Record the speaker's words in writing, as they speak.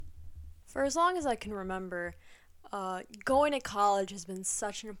For as long as I can remember, going to college has been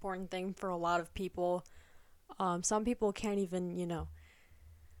such an important thing for a lot of people. Some people can't even,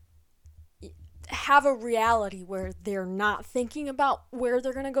 have a reality where they're not thinking about where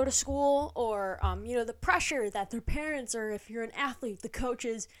they're going to go to school or, the pressure that their parents or if you're an athlete, the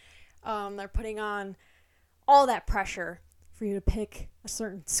coaches, they're putting on all that pressure for you to pick a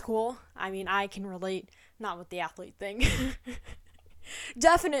certain school. I mean, I can relate, not with the athlete thing.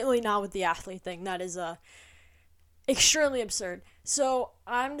 Definitely not with the athlete thing. That is extremely absurd. So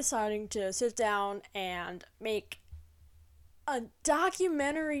I'm deciding to sit down and make a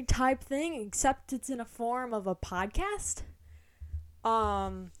documentary type thing, except it's in a form of a podcast.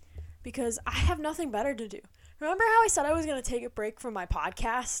 Because I have nothing better to do. Remember how I said I was going to take a break from my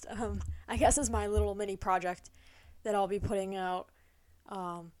podcast? I guess it's my little mini project that I'll be putting out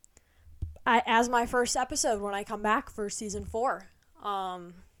as my first episode when I come back for season 4.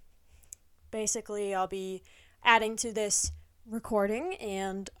 Basically, I'll be adding to this recording,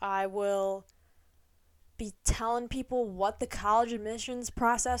 and I will be telling people what the college admissions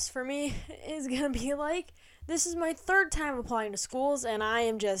process for me is going to be like. This is my 3rd time applying to schools, and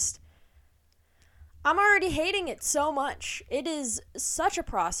I'm already hating it so much. It is such a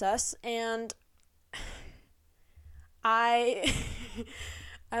process, and I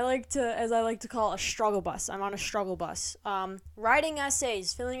like to call it, a struggle bus. I'm on a struggle bus. Writing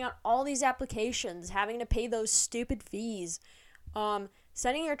essays, filling out all these applications, having to pay those stupid fees,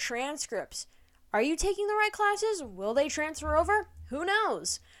 sending your transcripts. Are you taking the right classes? Will they transfer over? Who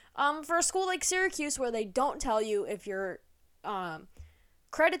knows? For a school like Syracuse, where they don't tell you if your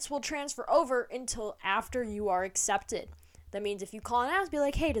credits will transfer over until after you are accepted. That means if you call and ask, be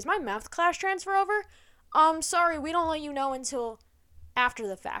like, hey, does my math class transfer over? Sorry, we don't let you know until after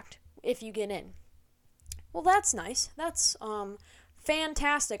the fact, if you get in. Well, that's nice. That's,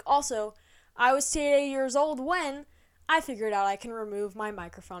 fantastic. Also, I was 8 years old when I figured out I can remove my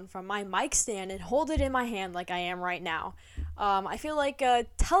microphone from my mic stand and hold it in my hand like I am right now. I feel like a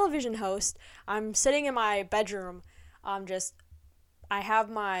television host. I'm sitting in my bedroom. I have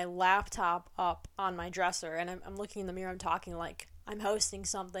my laptop up on my dresser, and I'm looking in the mirror. I'm talking like I'm hosting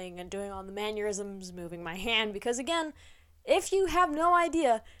something and doing all the mannerisms, moving my hand, because again, if you have no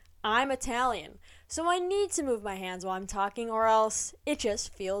idea, I'm Italian. So I need to move my hands while I'm talking, or else it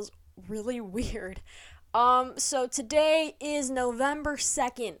just feels really weird. So today is November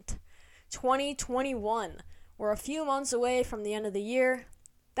 2nd, 2021. We're a few months away from the end of the year.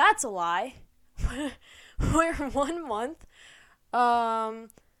 That's a lie. We're 1 month. Or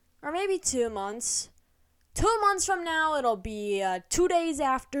maybe 2 months. 2 months from now, it'll be 2 days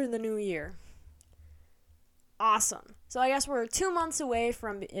after the new year. Awesome. So I guess we're 2 months away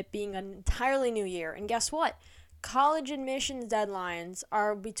from it being an entirely new year. And guess what? College admissions deadlines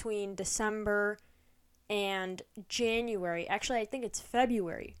are between December and January. Actually, I think it's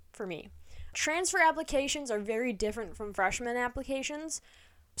February for me. Transfer applications are very different from freshman applications.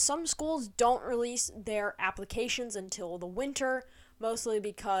 Some schools don't release their applications until the winter, mostly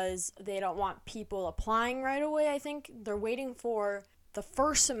because they don't want people applying right away, I think. They're waiting for the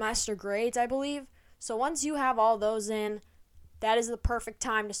first semester grades, I believe. So once you have all those in, that is the perfect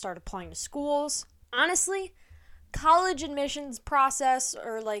time to start applying to schools. Honestly, college admissions process,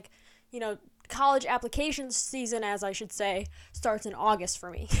 or college applications season, as I should say, starts in August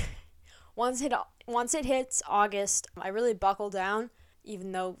for me. Once it hits August, I really buckle down,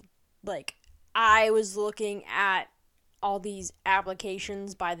 even though, I was looking at all these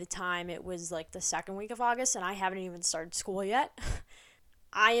applications by the time it was, the 2nd week of August, and I haven't even started school yet.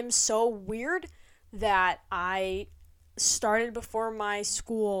 I am so weird that I started before my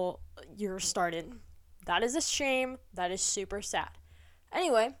school year started. That is a shame. That is super sad.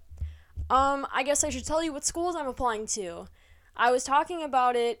 Anyway, I guess I should tell you what schools I'm applying to. I was talking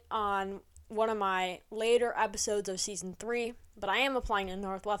about it on one of my later episodes of season 3, but I am applying to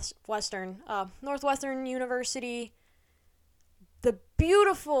Northwestern University, the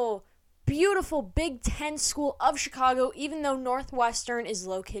beautiful, beautiful Big Ten school of Chicago, even though Northwestern is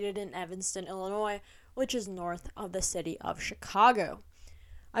located in Evanston, Illinois, which is north of the city of Chicago.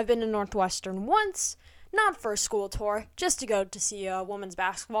 I've been to Northwestern once, not for a school tour, just to go to see a women's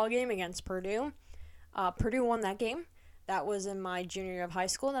basketball game against Purdue. Purdue won that game. That was in my junior year of high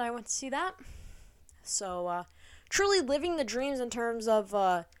school that I went to see that. So, truly living the dreams in terms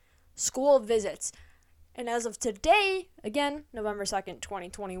of school visits. And as of today, again, November 2nd,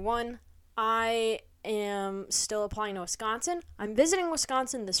 2021, I am still applying to Wisconsin. I'm visiting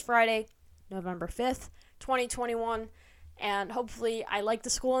Wisconsin this Friday, November 5th, 2021. And hopefully I like the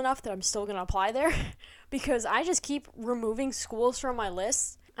school enough that I'm still going to apply there because I just keep removing schools from my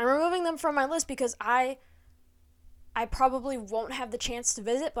list. I'm removing them from my list because I probably won't have the chance to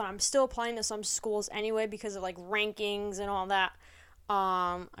visit, but I'm still applying to some schools anyway because of like rankings and all that.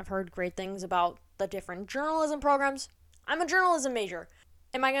 I've heard great things about the different journalism programs. I'm a journalism major.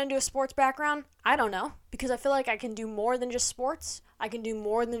 Am I going to do a sports background? I don't know, because I feel like I can do more than just sports. I can do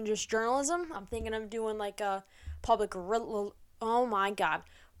more than just journalism. I'm thinking of doing like a public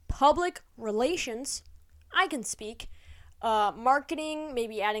relations. I can speak. Marketing,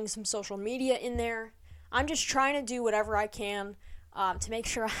 maybe adding some social media in there. I'm just trying to do whatever I can to make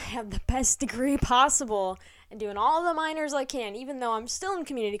sure I have the best degree possible and doing all the minors I can, even though I'm still in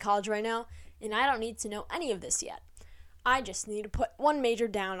community college right now and I don't need to know any of this yet. I just need to put one major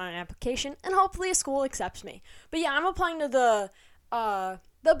down on an application and hopefully a school accepts me. But yeah, I'm applying to the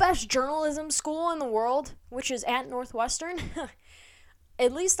best journalism school in the world, which is at Northwestern.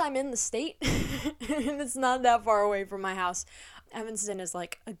 At least I'm in the state, and it's not that far away from my house. Evanston is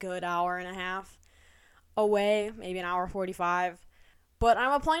like a good hour and a half away, maybe an hour 45. But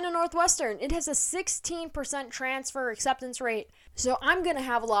I'm applying to Northwestern. It has a 16% transfer acceptance rate, so I'm going to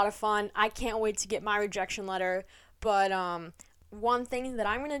have a lot of fun. I can't wait to get my rejection letter. But one thing that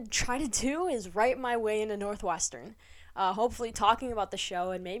I'm going to try to do is write my way into Northwestern. Hopefully talking about the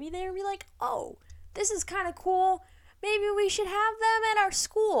show, and maybe they'll be like, oh, this is kind of cool. Maybe we should have them at our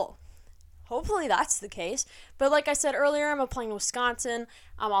school. Hopefully that's the case. But like I said earlier, I'm applying to Wisconsin.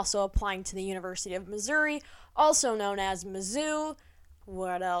 I'm also applying to the University of Missouri, also known as Mizzou.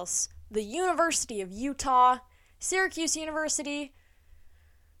 What else? The University of Utah, Syracuse University.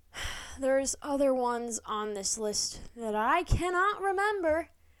 There's other ones on this list that I cannot remember,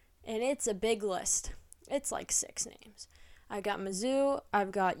 and it's a big list. It's like 6 names. I've got Mizzou,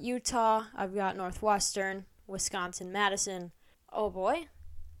 I've got Utah, I've got Northwestern, Wisconsin, Madison. Oh boy.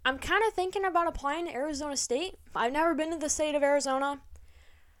 I'm kind of thinking about applying to Arizona State. I've never been to the state of Arizona.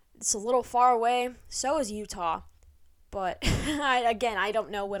 It's a little far away. So is Utah. But I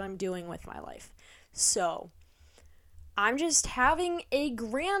don't know what I'm doing with my life. So I'm just having a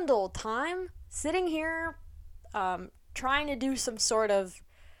grand old time sitting here trying to do some sort of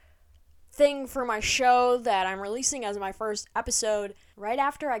thing for my show that I'm releasing as my first episode right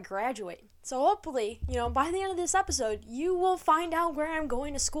after I graduate. So hopefully, by the end of this episode, you will find out where I'm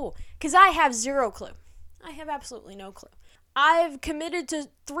going to school. Because I have zero clue. I have absolutely no clue. I've committed to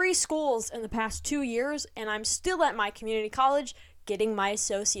 3 schools in the past 2 years, and I'm still at my community college getting my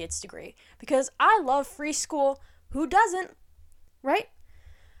associate's degree. Because I love free school. Who doesn't? Right?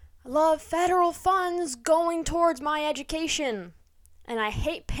 I love federal funds going towards my education. And I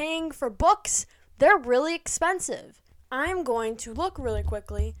hate paying for books. They're really expensive. I'm going to look really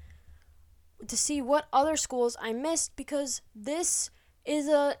quickly to see what other schools I missed, because this is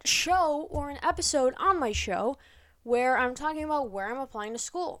a show or an episode on my show where I'm talking about where I'm applying to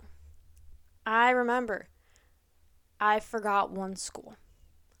school. I remember. I forgot one school.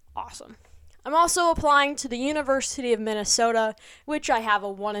 Awesome. I'm also applying to the University of Minnesota, which I have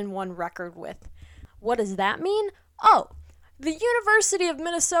a 1-1 record with. What does that mean? Oh, the University of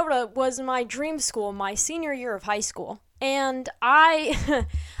Minnesota was my dream school my senior year of high school, and I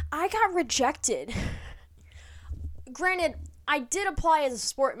got rejected. Granted, I did apply as a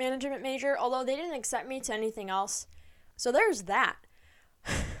sport management major, although they didn't accept me to anything else. So there's that.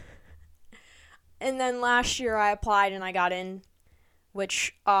 And then last year I applied and I got in,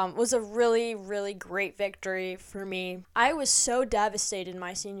 which was a really, really great victory for me. I was so devastated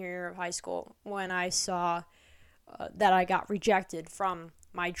my senior year of high school when I saw that I got rejected from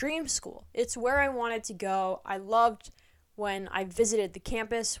my dream school. It's where I wanted to go. I loved when I visited the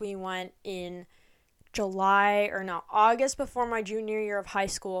campus. We went in August before my junior year of high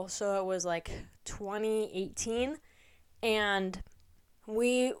school. So it was like 2018. And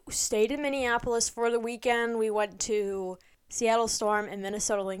we stayed in Minneapolis for the weekend. We went to Seattle Storm and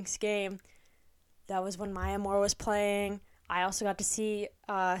Minnesota Lynx game. That was when Maya Moore was playing. I also got to see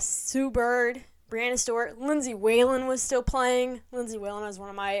Sue Bird, Brianna Stewart. Lindsay Whalen was still playing. Lindsay Whalen is one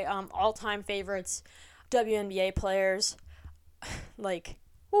of my all-time favorites, WNBA players.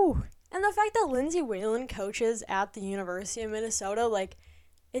 And the fact that Lindsay Whalen coaches at the University of Minnesota,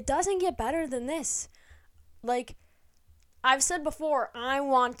 it doesn't get better than this. I've said before, I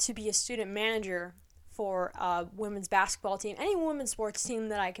want to be a student manager for a women's basketball team, any women's sports team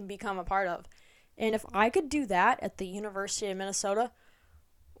that I can become a part of. And if I could do that at the University of Minnesota,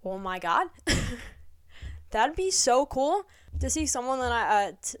 oh my God, that'd be so cool to see someone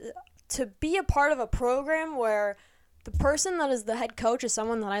that to be a part of a program where the person that is the head coach is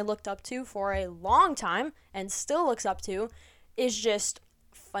someone that I looked up to for a long time and still looks up to, is just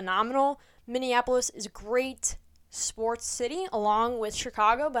phenomenal. Minneapolis is great. sports city along with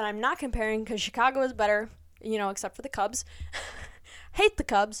Chicago, but I'm not comparing because Chicago is better, except for the Cubs. Hate the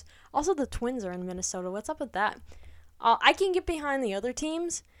Cubs. Also, the Twins are in Minnesota. What's up with that? I can get behind the other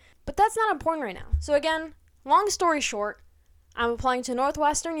teams, but that's not important right now. So again, long story short, I'm applying to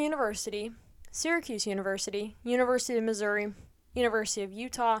Northwestern University, Syracuse University, University of Missouri, University of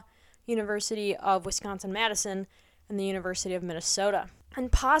Utah, University of Wisconsin-Madison, and the University of Minnesota,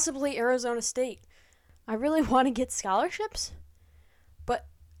 and possibly Arizona State. I really want to get scholarships, but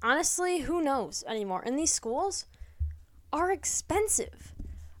honestly, who knows anymore? And these schools are expensive,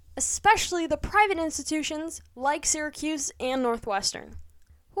 especially the private institutions like Syracuse and Northwestern.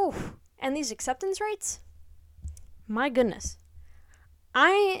 Whew. And these acceptance rates? My goodness.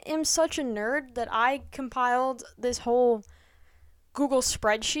 I am such a nerd that I compiled this whole Google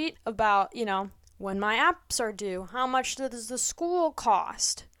spreadsheet about, when my apps are due, how much does the school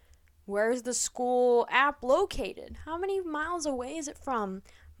cost? Where's the school app located? How many miles away is it from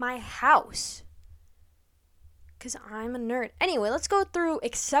my house? Because I'm a nerd. Anyway, let's go through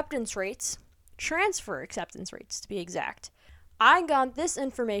acceptance rates, transfer acceptance rates to be exact. I got this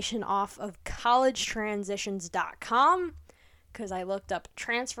information off of collegetransitions.com because I looked up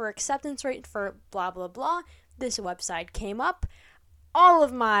transfer acceptance rate for blah, blah, blah. This website came up. All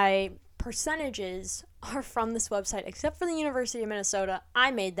of my percentages are from this website except for the University of Minnesota.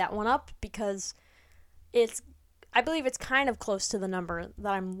 I made that one up because I believe it's kind of close to the number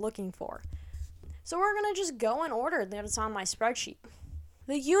that I'm looking for. So we're going to just go in order that it's on my spreadsheet.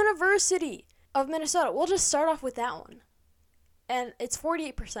 The University of Minnesota, we'll just start off with that one. And it's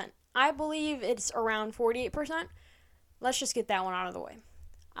 48%. I believe it's around 48%. Let's just get that one out of the way.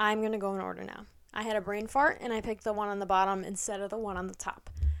 I'm going to go in order now. I had a brain fart and I picked the one on the bottom instead of the one on the top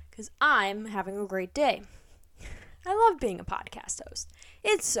because I'm having a great day. I love being a podcast host.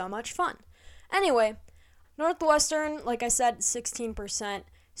 It's so much fun. Anyway, Northwestern, like I said, 16%.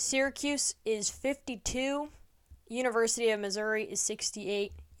 Syracuse is 52. University of Missouri is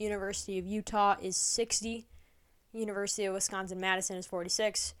 68. University of Utah is 60. University of Wisconsin-Madison is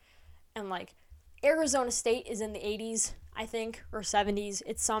 46. And Arizona State is in the 80s, I think, or 70s.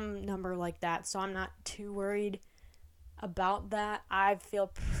 It's some number like that, so I'm not too worried about that. I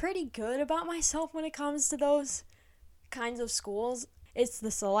feel pretty good about myself when it comes to those kinds of schools. It's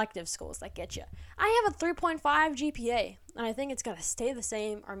the selective schools that get you. I have a 3.5 GPA, and I think it's going to stay the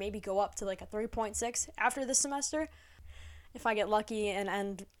same or maybe go up to a 3.6 after this semester if I get lucky and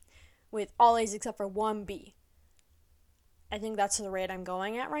end with all A's except for one B. I think that's the rate I'm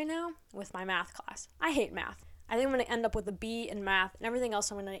going at right now with my math class. I hate math. I think I'm going to end up with a B in math, and everything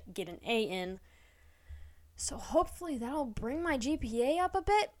else I'm going to get an A in. So hopefully that'll bring my GPA up a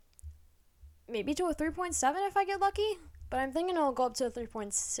bit. Maybe to a 3.7 if I get lucky. But I'm thinking it'll go up to a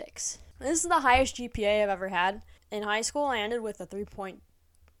 3.6. This is the highest GPA I've ever had. In high school, I ended with a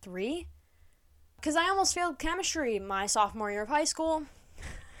 3.3. Because I almost failed chemistry my sophomore year of high school.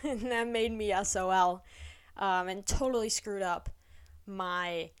 And that made me SOL. And totally screwed up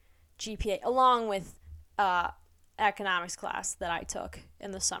my GPA. Along with economics class that I took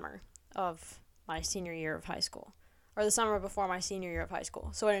in the summer of my senior year of high school. Or the summer before my senior year of high school.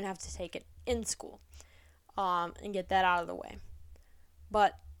 So I didn't have to take it in school. And get that out of the way.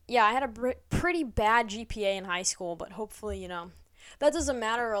 But yeah, I had a pretty bad GPA in high school, but hopefully, that doesn't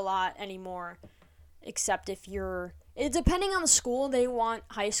matter a lot anymore, except if depending on the school, they want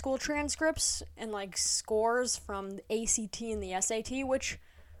high school transcripts and scores from the ACT and the SAT, which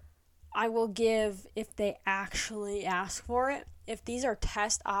I will give if they actually ask for it. If these are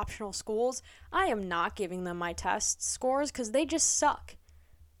test optional schools, I am not giving them my test scores because they just suck.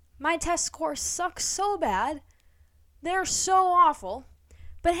 My test scores suck so bad. They're so awful.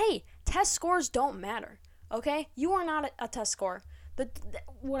 But hey, test scores don't matter, okay? You are not a test score.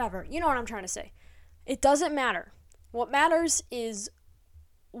 Whatever. You know what I'm trying to say. It doesn't matter. What matters is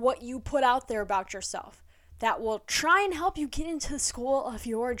what you put out there about yourself that will try and help you get into the school of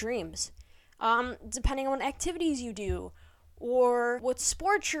your dreams. Depending on what activities you do or what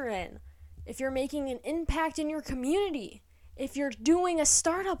sports you're in. If you're making an impact in your community. If you're doing a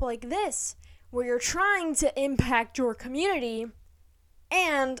startup like this, where you're trying to impact your community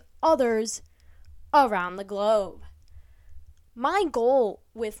and others around the globe. My goal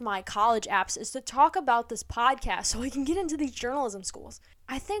with my college apps is to talk about this podcast so we can get into these journalism schools.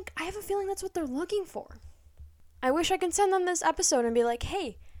 I have a feeling that's what they're looking for. I wish I could send them this episode and be like,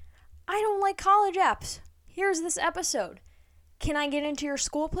 hey, I don't like college apps. Here's this episode. Can I get into your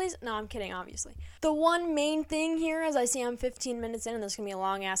school, please? No, I'm kidding, obviously. The one main thing here, as I see I'm 15 minutes in, and this is going to be a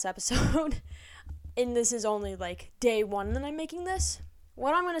long-ass episode, and this is only day one that I'm making this,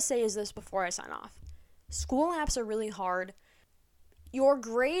 what I'm going to say is this before I sign off. School apps are really hard. Your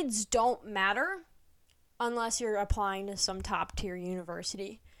grades don't matter unless you're applying to some top tier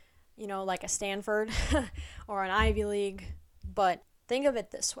university, like a Stanford or an Ivy League. But think of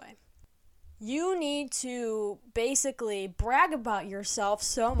it this way. You need to basically brag about yourself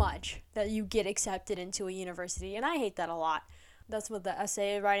so much that you get accepted into a university. And I hate that a lot. That's what the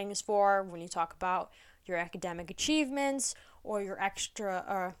essay writing is for, when you talk about your academic achievements or your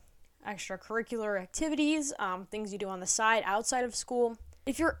extracurricular activities, things you do on the side outside of school.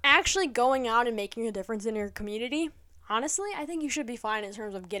 If you're actually going out and making a difference in your community, honestly, I think you should be fine in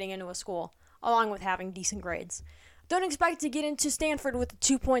terms of getting into a school, along with having decent grades. Don't expect to get into Stanford with a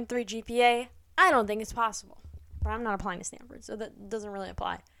 2.3 GPA. I don't think it's possible. But I'm not applying to Stanford, so that doesn't really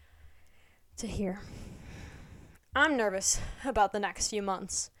apply to here. I'm nervous about the next few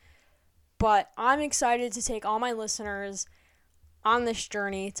months, but I'm excited to take all my listeners on this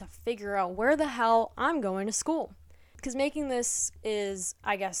journey to figure out where the hell I'm going to school. Because making this is,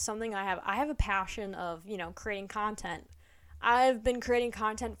 I guess, something I have a passion of, creating content. I've been creating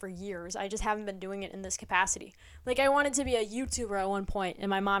content for years. I just haven't been doing it in this capacity. Like, I wanted to be a YouTuber at one point, and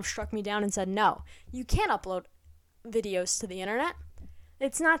my mom struck me down and said, no, you can't upload videos to the internet.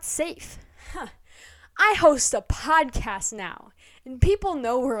 It's not safe. I host a podcast now, and people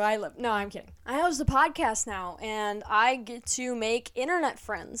know where I live. No, I'm kidding. I host a podcast now, and I get to make internet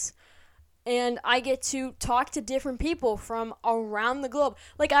friends, and I get to talk to different people from around the globe.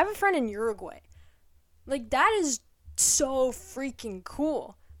 Like, I have a friend in Uruguay. Like, that is so freaking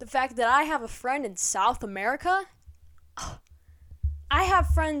cool. The fact that I have a friend in South America. I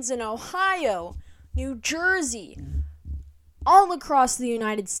have friends in Ohio, New Jersey, all across the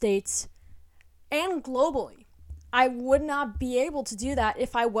United States, and globally. I would not be able to do that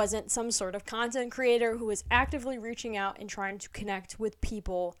if I wasn't some sort of content creator who is actively reaching out and trying to connect with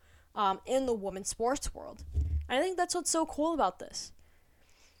people in the women's sports world. And I think that's what's so cool about this.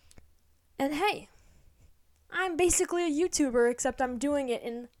 And hey, I'm basically a YouTuber, except I'm doing it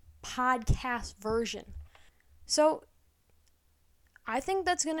in podcast version. So I think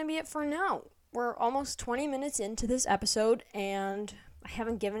that's going to be it for now. We're almost 20 minutes into this episode, and I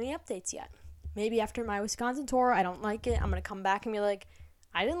haven't given any updates yet. Maybe after my Wisconsin tour, I don't like it. I'm going to come back and be like,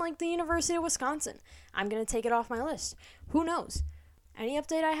 I didn't like the University of Wisconsin. I'm going to take it off my list. Who knows? Any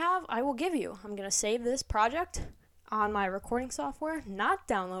update I have, I will give you. I'm going to save this project on my recording software, not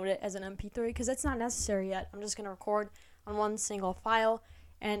download it as an MP3 because it's not necessary yet. I'm just going to record on one single file,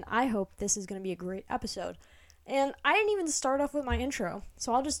 and I hope this is going to be a great episode. And I didn't even start off with my intro,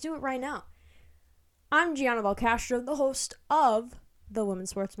 so I'll just do it right now. I'm Gianna Belcastro, the host of the Women's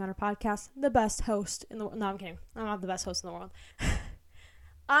Sports Matter podcast, the best host in the world. No, I'm kidding. I'm not the best host in the world.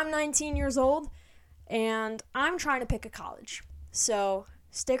 I'm 19 years old, and I'm trying to pick a college. So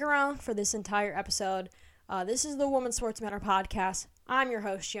stick around for this entire episode. This is the Women's Sports Matter podcast. I'm your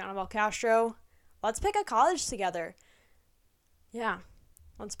host, Gianna Belcastro. Let's pick a college together. Yeah,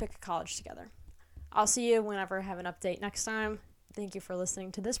 let's pick a college together. I'll see you whenever I have an update next time. Thank you for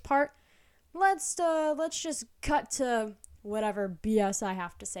listening to this part. Let's just cut to whatever BS I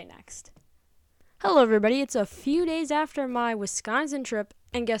have to say next. Hello, everybody. It's a few days after my Wisconsin trip,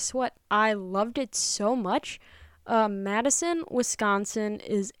 and guess what? I loved it so much. Madison, Wisconsin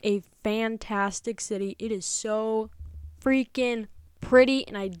is a fantastic city. It is so freaking pretty,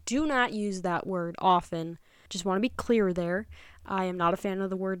 and I do not use that word often. Just want to be clear there. I am not a fan of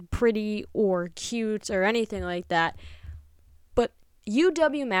the word pretty or cute or anything like that. But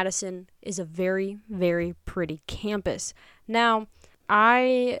UW-Madison is a very, very pretty campus. Now,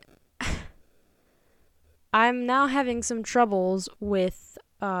 I'm now having some troubles with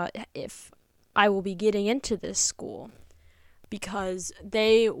if I will be getting into this school, because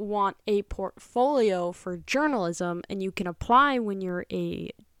they want a portfolio for journalism, and you can apply when you're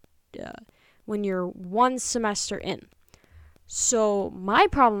one semester in. So my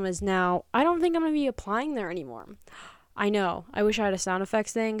problem is now I don't think I'm going to be applying there anymore. I know. I wish I had a sound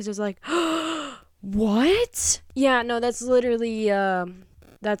effects thing, because it was like, what? Yeah, no, that's literally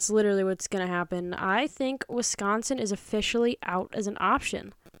what's going to happen. I think Wisconsin is officially out as an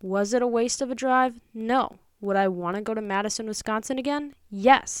option. Was it a waste of a drive? No. Would I want to go to Madison, Wisconsin again?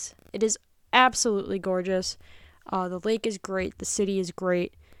 Yes. It is absolutely gorgeous. The lake is great. The city is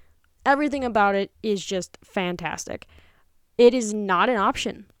great. Everything about it is just fantastic. It is not an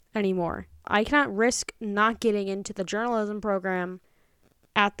option anymore. I cannot risk not getting into the journalism program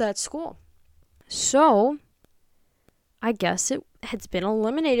at that school. So, I guess it has been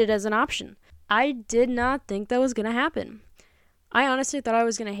eliminated as an option. I did not think that was going to happen. I honestly thought I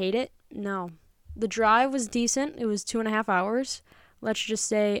was going to hate it. No. The drive was decent. It was 2.5 hours. Let's just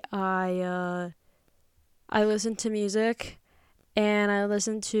say I I listened to music, and I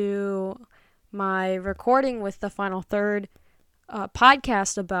listened to my recording with the Final Third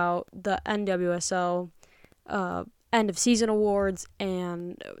podcast about the NWSL end of season awards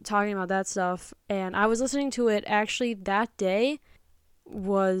and talking about that stuff. And I was listening to it actually that day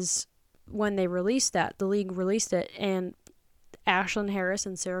was when they released that. The league released it, and Ashlyn Harris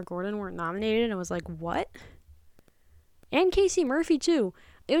and Sarah Gordon were nominated, and I was like, what? And Casey Murphy too.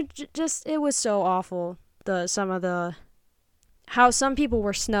 It was so awful. How some people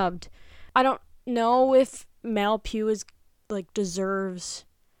were snubbed. I don't know if Mal Pugh is deserves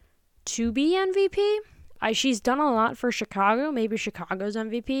to be MVP. She's done a lot for Chicago. Maybe Chicago's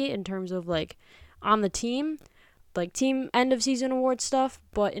MVP in terms of on the team, team end of season award stuff.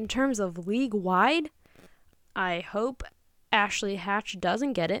 But in terms of league wide, I hope Ashley Hatch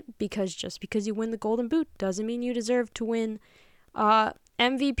doesn't get it, because just because you win the Golden Boot doesn't mean you deserve to win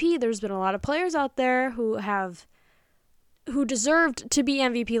MVP. There's been a lot of players out there who deserved to be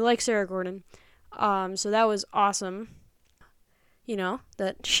MVP, like Sarah Gordon. So that was awesome.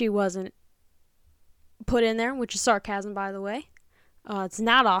 That she wasn't put in there, which is sarcasm, by the way. It's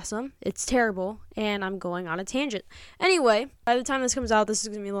not awesome. It's terrible, and I'm going on a tangent. Anyway, by the time this comes out, this is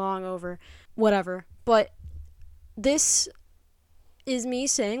going to be long over. Whatever. But this is me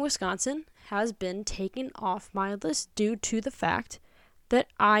saying Wisconsin has been taken off my list due to the fact that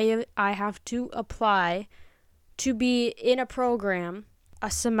I have to apply to be in a program a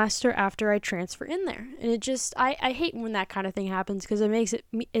semester after I transfer in there. And I hate when that kind of thing happens, because it makes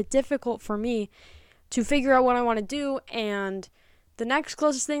it difficult for me to figure out what I want to do. And the next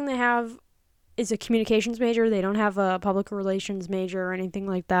closest thing they have is a communications major. They don't have a public relations major or anything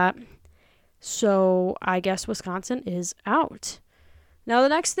like that. So I guess Wisconsin is out. Now the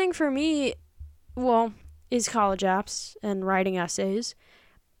next thing for me, is college apps and writing essays.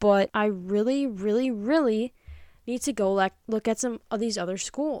 But I really, really, really need to go look at some of these other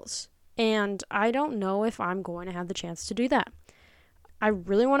schools. And I don't know if I'm going to have the chance to do that. I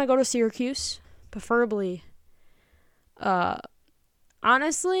really want to go to Syracuse, preferably.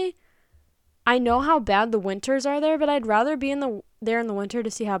 Honestly, I know how bad the winters are there, but I'd rather be there in the winter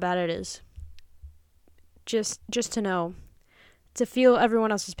to see how bad it is. Just to know, to feel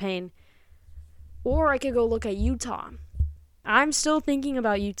everyone else's pain. Or I could go look at Utah. I'm still thinking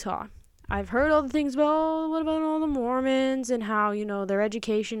about Utah. I've heard all the things about, what about all the Mormons and how, their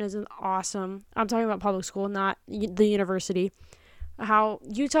education isn't awesome. I'm talking about public school, not the university. How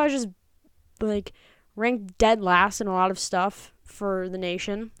Utah is just, ranked dead last in a lot of stuff for the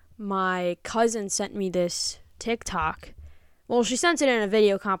nation. My cousin sent me this TikTok. Well, she sent it in a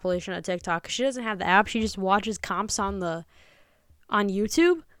video compilation on TikTok. She doesn't have the app. She just watches comps on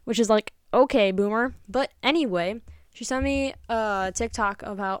YouTube, which is okay, boomer. But anyway, she sent me a TikTok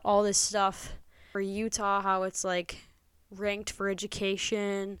about all this stuff for Utah, how it's ranked for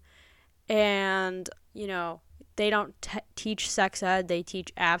education, and they don't teach sex ed, they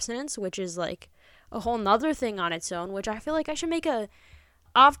teach abstinence, which is a whole nother thing on its own, which I feel like I should make a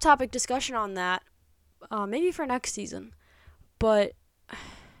off-topic discussion on that, maybe for next season. But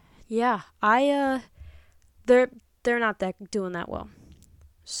yeah, they're not doing that well.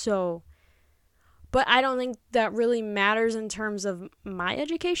 So, but I don't think that really matters in terms of my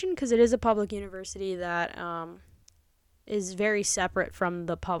education, because it is a public university that is very separate from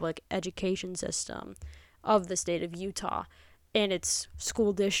the public education system of the state of Utah and its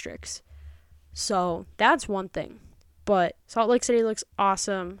school districts. So that's one thing. But Salt Lake City looks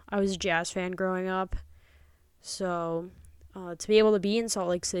awesome. I was a Jazz fan growing up. So to be able to be in Salt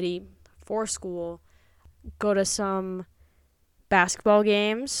Lake City for school, go to some basketball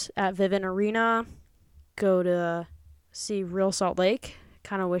games at Vivint Arena, go to see Real Salt Lake.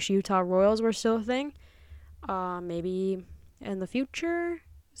 Kind of wish Utah Royals were still a thing. Maybe in the future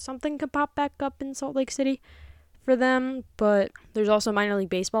something could pop back up in Salt Lake City for them. But there's also minor league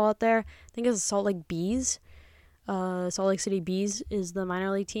baseball out there. I think it's Salt Lake Bees. Salt Lake City Bees is the minor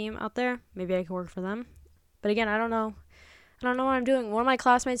league team out there. Maybe I can work for them. But again, I don't know what I'm doing. One of my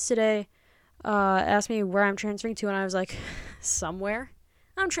classmates today asked me where I'm transferring to, and I was like, somewhere.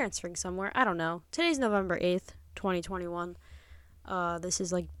 I'm transferring somewhere. I don't know. Today's November 8th, 2021. This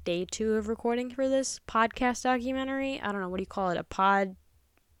is day 2 of recording for this podcast documentary. I don't know. What do you call it? A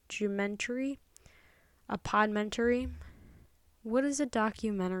podjumentary? A podmentary? What does a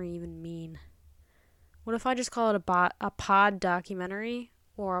documentary even mean? What if I just call it a pod documentary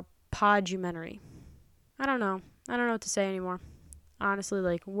or a podjumentary? I don't know. I don't know what to say anymore.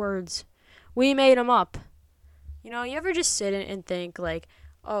 Honestly, words. We made them up. You ever just sit and think,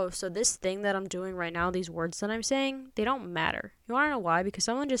 oh, so this thing that I'm doing right now, these words that I'm saying, they don't matter. You want to know why? Because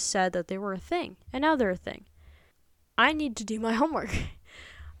someone just said that they were a thing, and now they're a thing. I need to do my homework.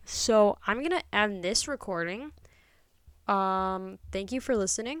 So I'm going to end this recording. Thank you for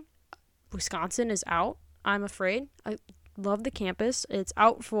listening. Wisconsin is out, I'm afraid. I love the campus. It's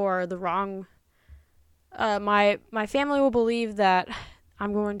out for the wrong... my family will believe that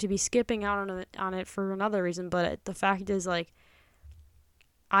I'm going to be skipping out on it for another reason, but the fact is, like,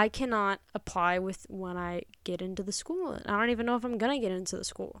 I cannot apply with when I get into the school. I don't even know if I'm going to get into the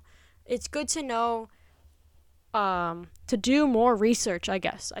school. It's good to know, to do more research, I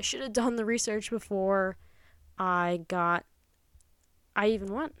guess. I should have done the research before I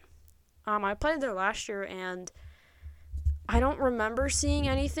even went. I applied there last year, and I don't remember seeing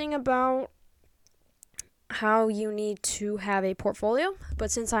anything about how you need to have a portfolio, but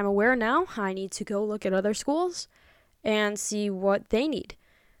since I'm aware now, I need to go look at other schools and see what they need.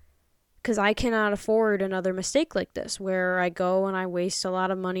 Because I cannot afford another mistake like this, where I go and I waste a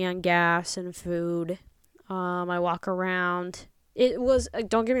lot of money on gas and food. I walk around. It was,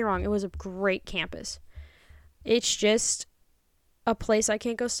 don't get me wrong, it was a great campus. It's just a place I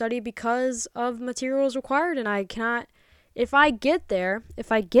can't go study because of materials required, and I cannot, if I get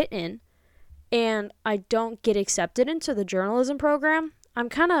in, and I don't get accepted into the journalism program, I'm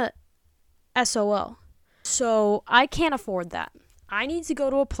kind of SOL. So I can't afford that. I need to go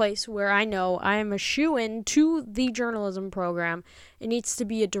to a place where I know I am a shoo-in to the journalism program. It needs to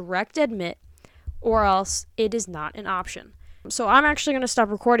be a direct admit, or else it is not an option. So I'm actually going to stop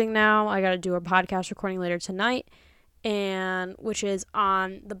recording now. I got to do a podcast recording later tonight, and which is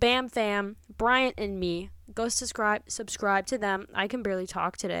on the BAM fam, Bryant and me. Go subscribe to them. I can barely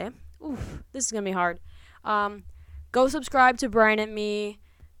talk today. Oof, this is going to be hard. Go subscribe to Bryant and me.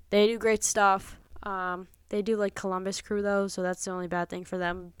 They do great stuff. They do like Columbus Crew though, so that's the only bad thing for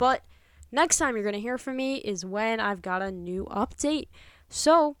them. But next time you're going to hear from me is when I've got a new update.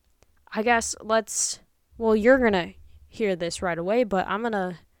 So I guess you're going to hear this right away, but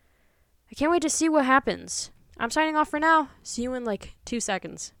I can't wait to see what happens. I'm signing off for now. See you in like 2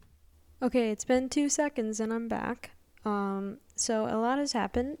 seconds. Okay, it's been 2 seconds and I'm back. So a lot has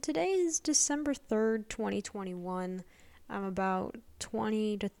happened. Today is December 3rd, 2021. I'm about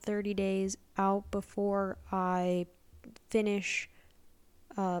 20 to 30 days out before I finish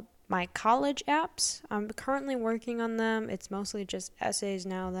my college apps. I'm currently working on them. It's mostly just essays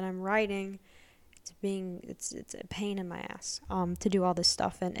now that I'm writing. It's a pain in my ass to do all this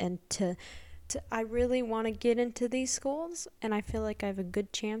stuff and to I really want to get into these schools, and I feel like I have a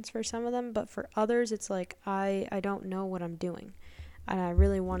good chance for some of them, but for others it's like I don't know what I'm doing, and I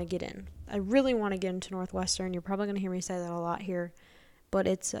really want to get in. I really want to get into Northwestern. You're probably going to hear me say that a lot here, but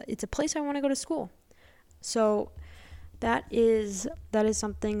it's a place I want to go to school. So that is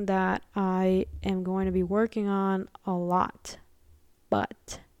something that I am going to be working on a lot,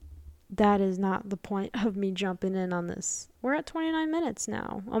 but that is not the point of me jumping in on this. We're at 29 minutes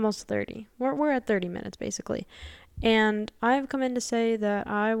now, almost 30. We're at 30 minutes, basically. And I've come in to say that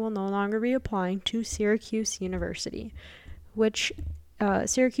I will no longer be applying to Syracuse University, which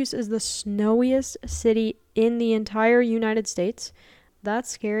Syracuse is the snowiest city in the entire United States. That's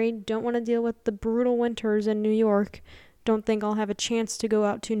scary. Don't want to deal with the brutal winters in New York. Don't think I'll have a chance to go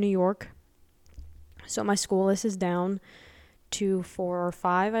out to New York. So my school list is down to 4 or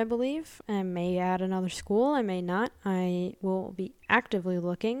 5, I believe. I may add another school. I may not. I will be actively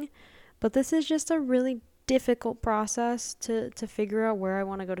looking. But this is just a really difficult process to figure out where I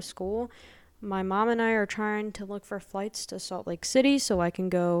want to go to school. My mom and I are trying to look for flights to Salt Lake City so I can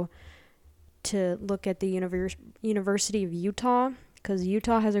go to look at the University of Utah, because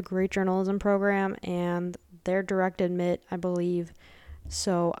Utah has a great journalism program and they're direct admit, I believe.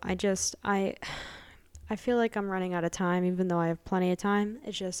 So I feel like I'm running out of time, even though I have plenty of time.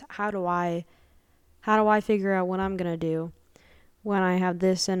 It's just, how do I figure out what I'm going to do when I have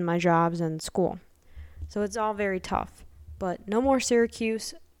this and my jobs and school? So it's all very tough. But no more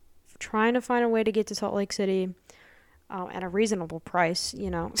Syracuse. Trying to find a way to get to Salt Lake City at a reasonable price,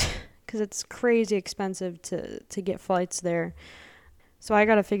 because it's crazy expensive to get flights there. So I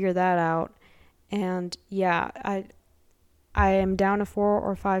got to figure that out. And yeah, I am down to 4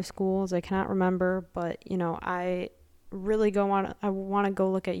 or 5 schools. I cannot remember, but I really I want to go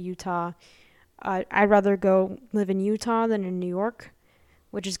look at Utah. I'd rather go live in Utah than in New York,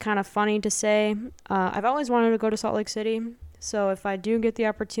 which is kind of funny to say. I've always wanted to go to Salt Lake City, so if I do get the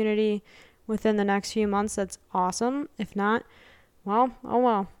opportunity within the next few months, that's awesome. If not, well, oh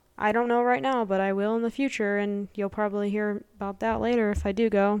well. I don't know right now, but I will in the future, and you'll probably hear about that later if I do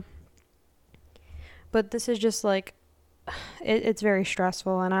go. But this is just like it's very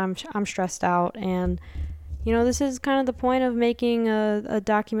stressful, and I'm stressed out. And this is kind of the point of making a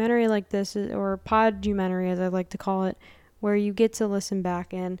documentary like this, or podumentary as I like to call it, where you get to listen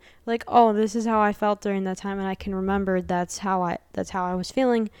back and like, oh, this is how I felt during that time, and I can remember that's how I was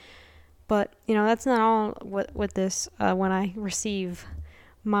feeling. But that's not all with this. When I receive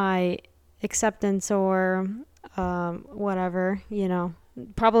my acceptance or whatever,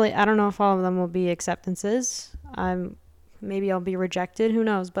 probably, I don't know if all of them will be acceptances. Maybe I'll be rejected, who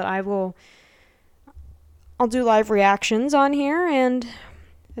knows, but I'll do live reactions on here, and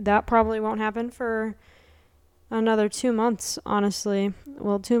that probably won't happen for another 2 months, honestly.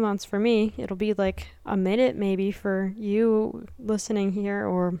 Well, 2 months for me. It'll be like a minute maybe for you listening here,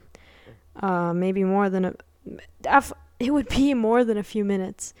 or maybe more than it would be more than a few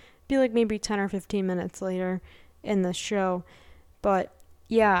minutes. It'd be like maybe 10 or 15 minutes later in the show. But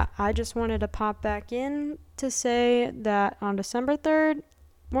yeah, I just wanted to pop back in to say that on December 3rd,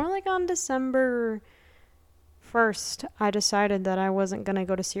 more like on December 1st, I decided that I wasn't going to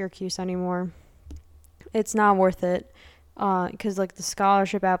go to Syracuse anymore. It's not worth it, because like the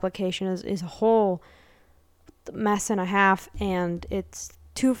scholarship application is a whole mess and a half, and it's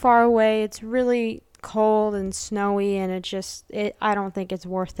too far away. It's really cold and snowy, and I don't think it's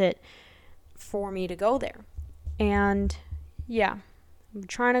worth it for me to go there. And yeah, I'm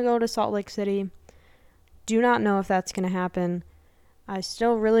trying to go to Salt Lake City. Do not know if that's going to happen. I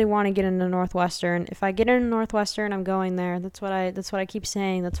still really want to get into Northwestern. If I get into Northwestern, I'm going there. That's what I keep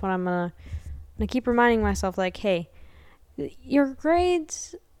saying. That's what I'm gonna keep reminding myself, like, hey, your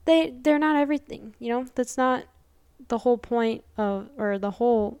grades, they're not everything. That's not the whole point or the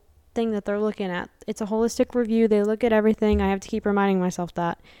whole thing that they're looking at. It's a holistic review. They look at everything. I have to keep reminding myself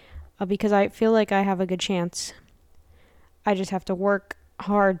that, because I feel like I have a good chance. I just have to work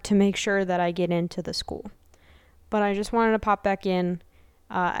hard to make sure that I get into the school. But I just wanted to pop back in.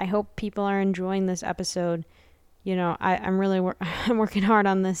 I hope people are enjoying this episode. I'm working hard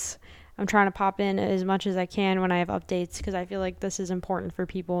on this. I'm trying to pop in as much as I can when I have updates, because I feel like this is important for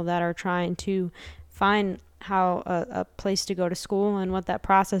people that are trying to find how a place to go to school and what that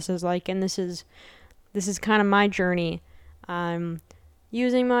process is like. And this is kind of my journey. I'm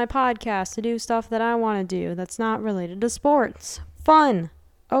using my podcast to do stuff that I want to do that's not related to sports. Fun.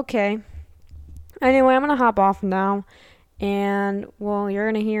 Okay. Anyway, I'm going to hop off now, and, well,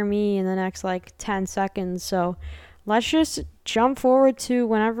 you're going to hear me in the next, 10 seconds, so let's just jump forward to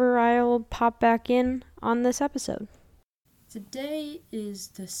whenever I'll pop back in on this episode. Today is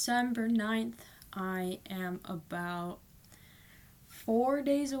December 9th. I am about 4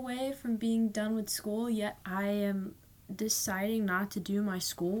 days away from being done with school, yet I am deciding not to do my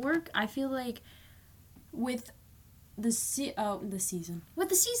schoolwork. I feel like with the season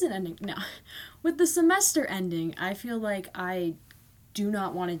ending, no, with the semester ending, I feel like I do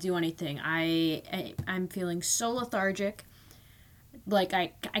not want to do anything. I'm feeling so lethargic. Like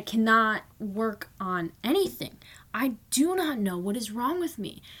I cannot work on anything. I do not know what is wrong with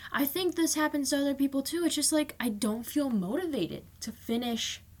me. I think this happens to other people too. It's just like I don't feel motivated to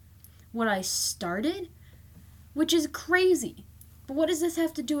finish what I started, which is crazy. But what does this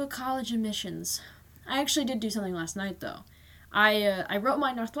have to do with college admissions? I actually did do something last night, though. I wrote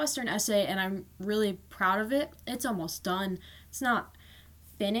my Northwestern essay, and I'm really proud of it. It's almost done. It's not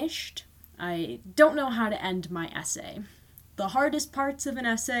finished. I don't know how to end my essay. The hardest parts of an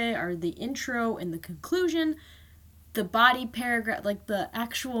essay are the intro and the conclusion, the body paragraph, like the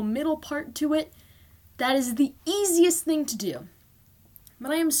actual middle part to it. That is the easiest thing to do.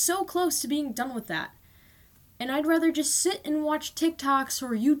 But I am so close to being done with that. And I'd rather just sit and watch TikToks or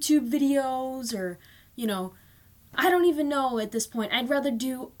YouTube videos or, I don't even know at this point. I'd rather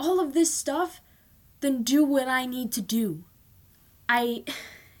do all of this stuff than do what I need to do.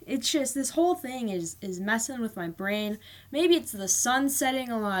 It's just, this whole thing is messing with my brain. Maybe it's the sun setting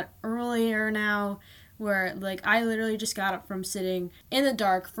a lot earlier now, where, I literally just got up from sitting in the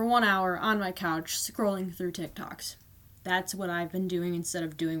dark for 1 hour on my couch scrolling through TikToks. That's what I've been doing instead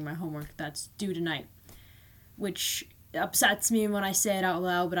of doing my homework that's due tonight. Which upsets me when I say it out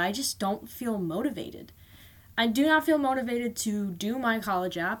loud, but I just don't feel motivated. I do not feel motivated to do my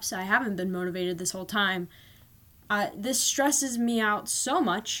college apps. I haven't been motivated this whole time. This stresses me out so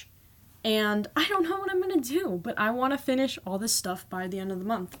much, and I don't know what I'm going to do, but I want to finish all this stuff by the end of the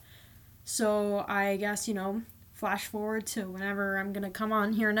month. So I guess, flash forward to whenever I'm going to come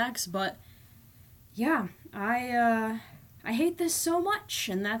on here next, but yeah, I hate this so much,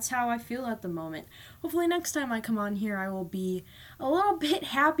 and that's how I feel at the moment. Hopefully next time I come on here, I will be a little bit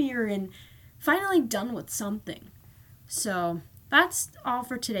happier and finally done with something. So, that's all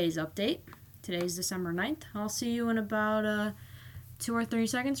for today's update. Today's December 9th. I'll see you in about 2 or 3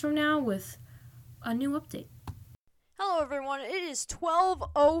 seconds from now with a new update. Hello, everyone. It is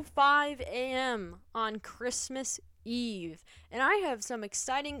 12:05 a.m. on Christmas Eve, and I have some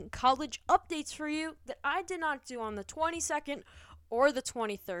exciting college updates for you that I did not do on the 22nd or the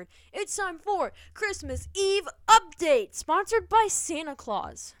 23rd. It's time for Christmas Eve Update, sponsored by Santa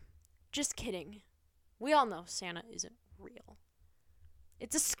Claus. Just kidding. We all know Santa isn't real.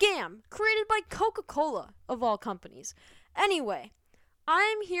 It's a scam created by Coca-Cola, of all companies. Anyway,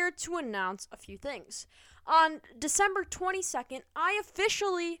 I'm here to announce a few things. On December 22nd, I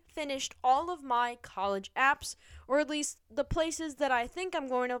officially finished all of my college apps, or at least the places that I think I'm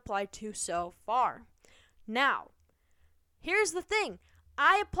going to apply to so far. Now, here's the thing.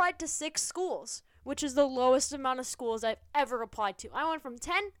 I applied to 6 schools, which is the lowest amount of schools I've ever applied to. I went from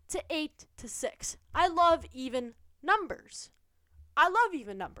 10 to 8 to 6. I love even numbers.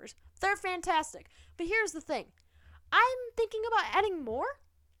 They're fantastic. But here's the thing. I'm thinking about adding more.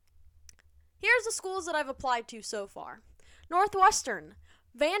 Here's the schools that I've applied to so far. Northwestern,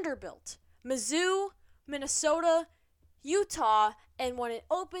 Vanderbilt, Mizzou, Minnesota, Utah, and when it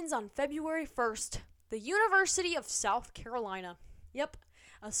opens on February 1st, the University of South Carolina. Yep,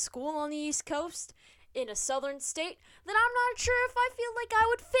 a school on the East Coast in a southern state that I'm not sure if I feel like I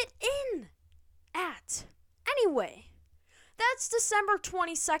would fit in at. Anyway, that's December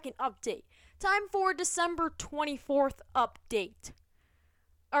 22nd update. Time for December 24th update.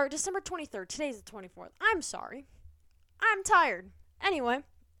 Or December 23rd. Today's the 24th. I'm sorry. I'm tired. Anyway,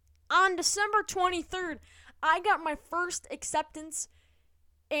 on December 23rd, I got my first acceptance,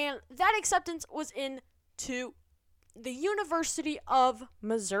 and that acceptance was into the University of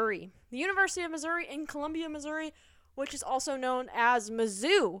Missouri. The University of Missouri in Columbia, Missouri, which is also known as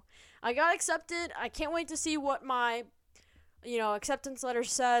Mizzou. I got accepted. I can't wait to see what my acceptance letter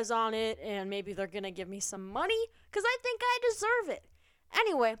says on it, and maybe they're going to give me some money, because I think I deserve it.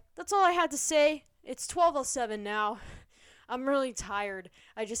 Anyway, that's all I had to say. It's 12:07 now. I'm really tired.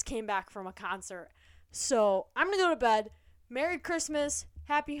 I just came back from a concert. So, I'm going to go to bed. Merry Christmas.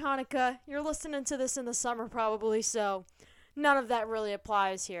 Happy Hanukkah. You're listening to this in the summer probably, so none of that really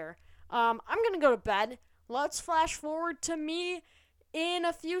applies here. I'm going to go to bed. Let's flash forward to me in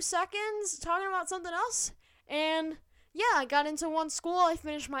a few seconds talking about something else. And yeah, I got into one school. I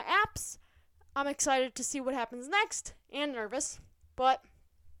finished my apps. I'm excited to see what happens next and nervous. But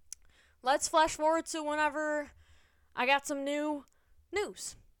let's flash forward to whenever I got some new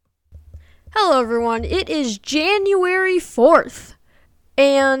news. Hello, everyone. It is January 4th.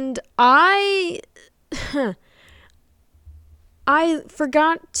 And I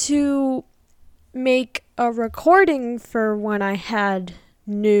forgot to make a recording for when I had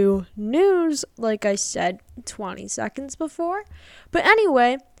new news, like I said 20 seconds before. But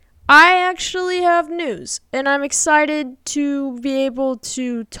anyway, I actually have news, and I'm excited to be able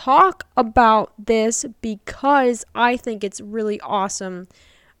to talk about this because I think it's really awesome.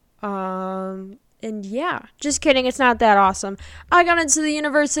 And yeah, just kidding, it's not that awesome. I got into the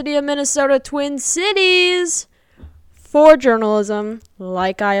University of Minnesota Twin Cities for journalism,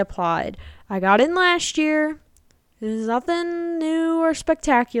 like I applied. I got in last year. There's nothing new or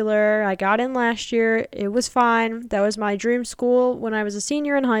spectacular. I got in last year. It was fine. That was my dream school when I was a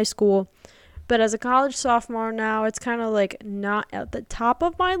senior in high school. But as a college sophomore now, it's kind of like not at the top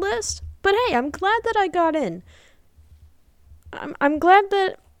of my list. But hey, I'm glad that I got in. I'm glad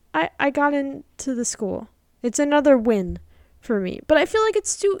that I got into the school. It's another win for me. But I feel like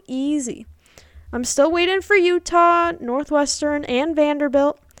it's too easy. I'm still waiting for Utah, Northwestern, and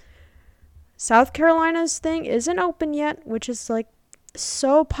Vanderbilt. South Carolina's thing isn't open yet, which is like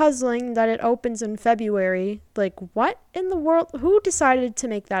so puzzling that it opens in February. Like, what in the world? Who decided to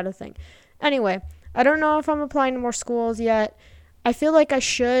make that a thing? Anyway, I don't know if I'm applying to more schools yet. I feel like I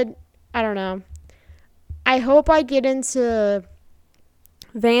should. I don't know. I hope I get into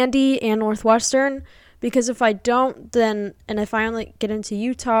Vandy and Northwestern, because if I don't, and if I only get into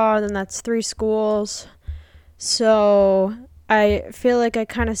Utah, then that's 3 schools. So I feel like I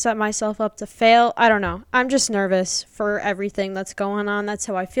kind of set myself up to fail. I don't know. I'm just nervous for everything that's going on. That's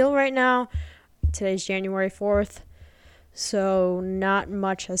how I feel right now. Today's January 4th. So not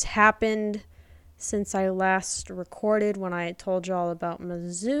much has happened since I last recorded when I told y'all about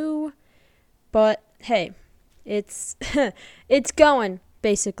Mizzou. But hey, it's it's going,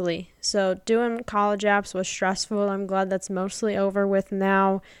 basically. So doing college apps was stressful. I'm glad that's mostly over with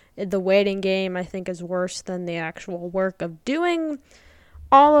now. The waiting game, I think, is worse than the actual work of doing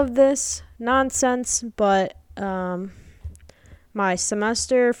all of this nonsense. But my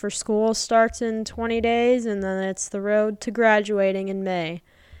semester for school starts in 20 days, and then it's the road to graduating in May.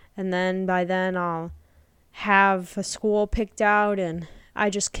 and then by then I'll have a school picked out, and I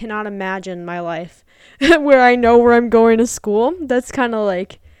just cannot imagine my life where I know where I'm going to school. That's kind of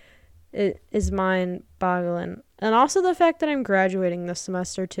like, it is mind-boggling. And also the fact that I'm graduating this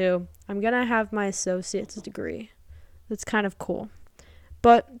semester too. I'm going to have my associate's degree. That's kind of cool.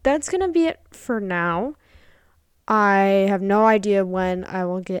 But that's going to be it for now. I have no idea when I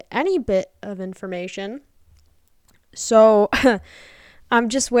will get any bit of information. So I'm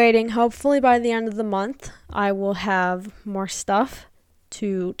just waiting. Hopefully by the end of the month, I will have more stuff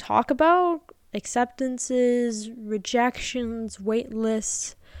to talk about. Acceptances, rejections, wait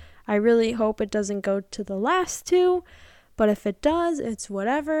lists. I really hope it doesn't go to the last two, but if it does, it's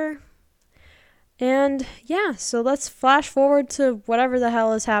whatever. And yeah, so let's flash forward to whatever the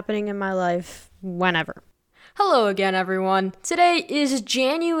hell is happening in my life whenever. Hello again, everyone. Today is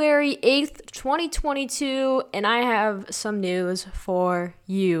January 8th, 2022, and I have some news for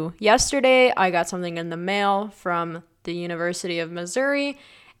you. Yesterday, I got something in the mail from the University of Missouri,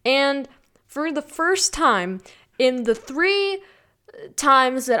 and for the first time in the 3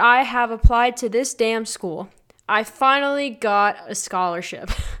 times that I have applied to this damn school, I finally got a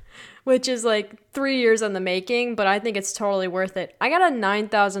scholarship, which is like 3 years in the making, but I think it's totally worth it. I got a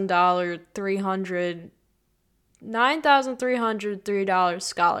 $9,303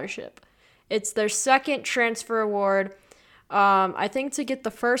 scholarship. It's their second transfer award. I think to get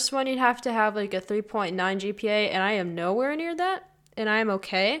the first one, you'd have to have like a 3.9 GPA, and I am nowhere near that, and I am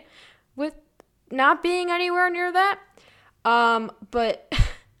okay with not being anywhere near that. But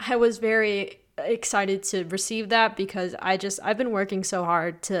I was very excited to receive that because I've been working so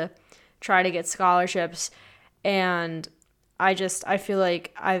hard to try to get scholarships, and I feel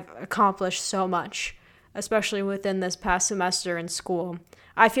like I've accomplished so much, especially within this past semester in school.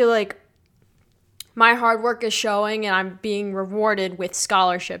 I feel like my hard work is showing, and I'm being rewarded with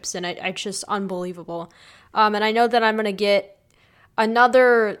scholarships, and it's just unbelievable. And I know that I'm going to get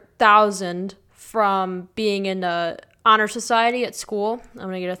another 1,000 from being in the honor society at school. I'm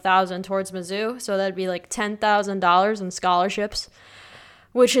going to get 1,000 towards Mizzou, so that'd be like $10,000 in scholarships,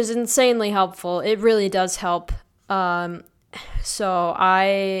 which is insanely helpful. It really does help. So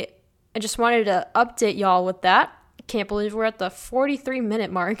I just wanted to update y'all with that. I can't believe we're at the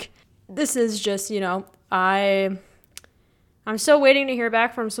 43-minute mark. This is just, I'm still waiting to hear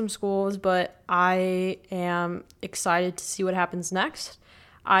back from some schools, but I am excited to see what happens next.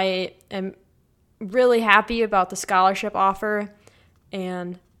 I am really happy about the scholarship offer,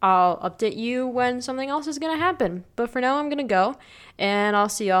 and I'll update you when something else is going to happen. But for now, I'm going to go, and I'll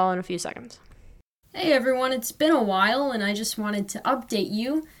see y'all in a few seconds. Hey everyone, it's been a while, and I just wanted to update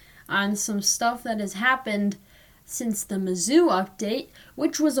you on some stuff that has happened since the Mizzou update,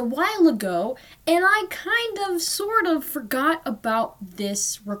 which was a while ago, and I sort of forgot about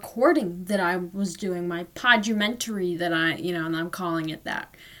this recording that I was doing, my podumentary that and I'm calling it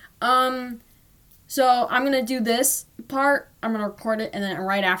that. So I'm going to do this part, I'm going to record it, and then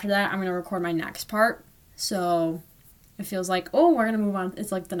right after that, I'm going to record my next part. So it feels like, we're going to move on.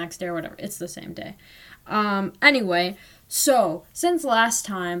 It's like the next day or whatever. It's the same day. Anyway, so since last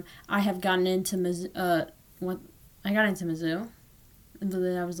time, I have gotten into Mizzou. I got into Mizzou.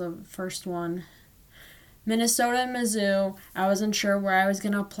 That was the first one. Minnesota and Mizzou. I wasn't sure where I was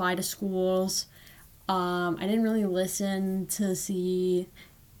going to apply to schools. I didn't really listen to see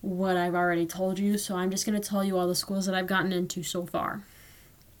what I've already told you, so I'm just going to tell you all the schools that I've gotten into so far.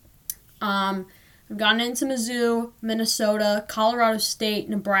 I've gotten into Mizzou, Minnesota, Colorado State,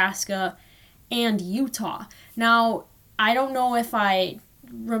 Nebraska, and Utah. Now, I don't know if I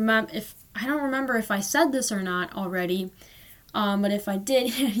don't remember if I said this or not already, but if I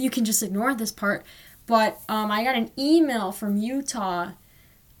did, you can just ignore this part. But I got an email from Utah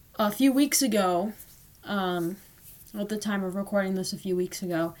a few weeks ago, at the time of recording this a few weeks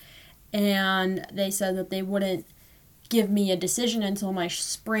ago, and they said that they wouldn't give me a decision until my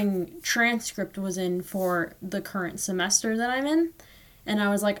spring transcript was in for the current semester that I'm in. And I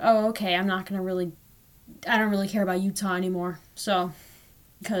was like, oh, okay, I don't really care about Utah anymore. So,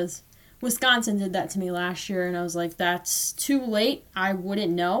 because Wisconsin did that to me last year, and I was like, that's too late. I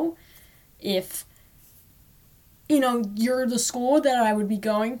wouldn't know if, you're the school that I would be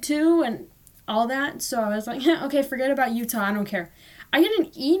going to and all that. So I was like, okay, forget about Utah. I don't care. I get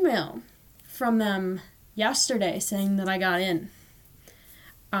an email from them yesterday saying that I got in.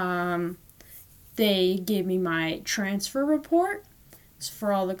 They gave me my transfer report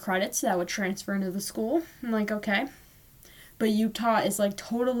for all the credits that would transfer into the school. I'm like, okay. But Utah is like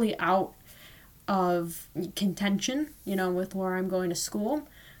totally out of contention, with where I'm going to school.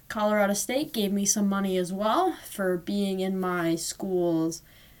 Colorado State gave me some money as well for being in my school's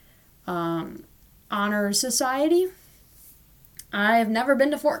Honor Society. I've never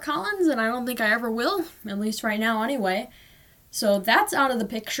been to Fort Collins, and I don't think I ever will, at least right now anyway. So that's out of the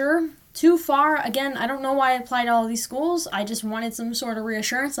picture. Too far. Again, I don't know why I applied to all these schools. I just wanted some sort of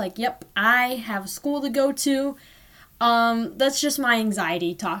reassurance, like, yep, I have a school to go to. That's just my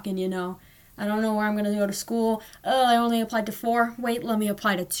anxiety talking, you know. I don't know where I'm going to go to school. Oh, I only applied to 4. Wait, let me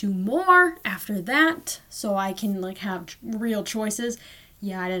apply to 2 more after that so I can, like, have real choices.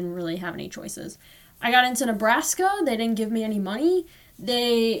 Yeah, I didn't really have any choices. I got into Nebraska. They didn't give me any money.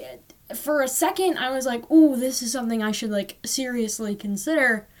 For a second, I was like, ooh, this is something I should, like, seriously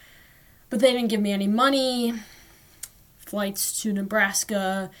consider. But they didn't give me any money. Flights to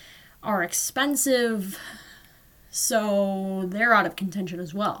Nebraska are expensive. So they're out of contention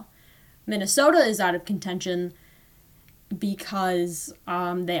as well. Minnesota is out of contention because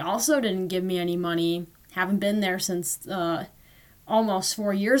they also didn't give me any money. Haven't been there since almost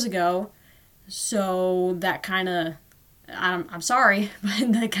 4 years ago. So that kind of, I'm sorry,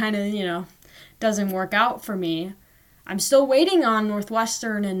 but that kind of, you know, doesn't work out for me. I'm still waiting on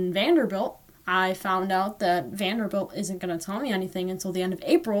Northwestern and Vanderbilt. I found out that Vanderbilt isn't going to tell me anything until the end of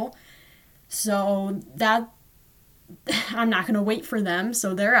April. So that, I'm not going to wait for them.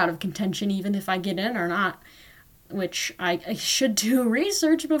 So they're out of contention even if I get in or not. Which I should do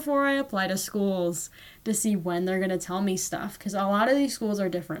research before I apply to schools to see when they're going to tell me stuff. Because a lot of these schools are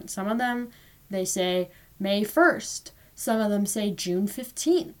different. Some of them, they say May 1st. Some of them say June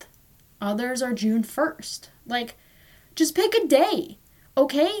 15th. Others are June 1st. Like, just pick a day,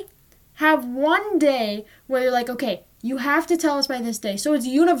 okay? Have one day where you're like, okay, you have to tell us by this day. So it's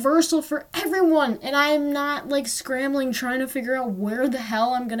universal for everyone. And I'm not, like, scrambling trying to figure out where the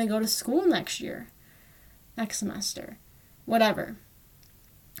hell I'm going to go to school next semester. Whatever.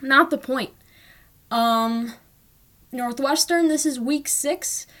 Not the point. Northwestern, this is week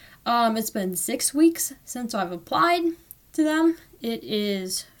 6. It's been 6 weeks since I've applied to them. It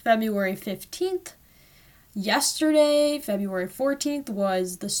is February 15th. Yesterday, February 14th,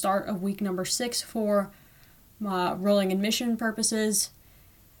 was the start of week number 6 for rolling admission purposes.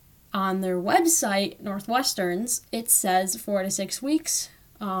 On their website, Northwestern's, it says 4 to 6 weeks.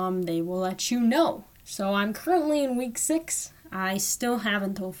 They will let you know. So I'm currently in week 6. I still have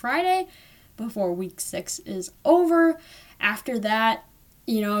until Friday before week 6 is over. After that,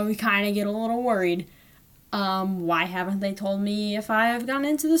 you know, we kind of get a little worried. Why haven't they told me if I have gone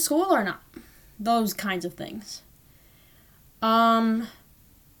into the school or not? Those kinds of things.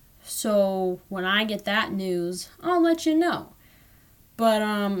 So when I get that news, I'll let you know. But,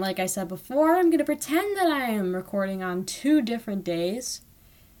 like I said before, I'm going to pretend that I am recording on 2 different days.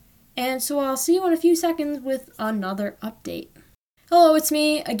 And so I'll see you in a few seconds with another update. Hello, it's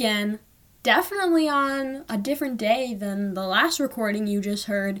me again. Definitely on a different day than the last recording you just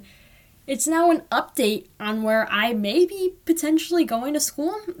heard. It's now an update on where I may be potentially going to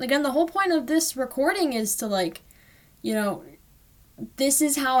school. Again, the whole point of this recording is to, like, you know, this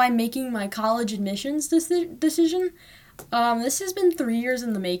is how I'm making my college admissions decision. This has been 3 years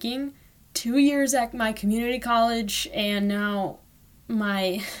in the making. 2 years at my community college, and now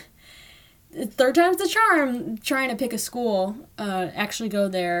my 3rd time's the charm, trying to pick a school, actually go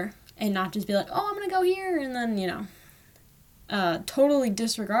there, and not just be like, oh, I'm going to go here, and then, you know, totally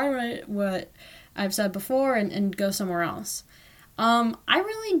disregard what I've said before and go somewhere else. I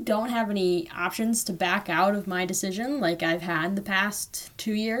really don't have any options to back out of my decision like I've had the past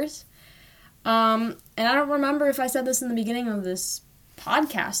 2 years. And I don't remember if I said this in the beginning of this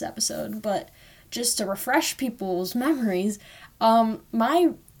podcast episode, but just to refresh people's memories,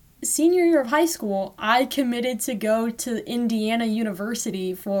 my senior year of high school, I committed to go to Indiana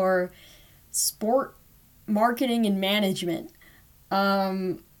University for sport marketing and management.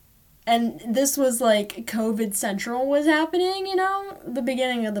 And this was like COVID Central was happening, you know, the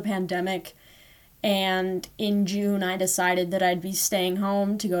beginning of the pandemic. And in June, I decided that I'd be staying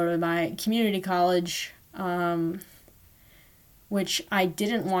home to go to my community college, which I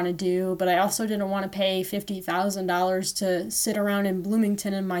didn't want to do, but I also didn't want to pay $50,000 to sit around in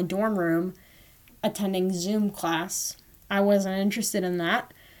Bloomington in my dorm room attending Zoom class. I wasn't interested in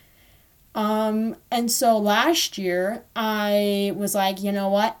that. And so last year, I was like, you know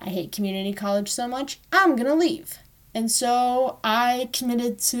what? I hate community college so much, I'm gonna leave. And so I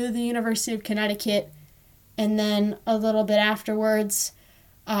committed to the University of Connecticut, and then a little bit afterwards,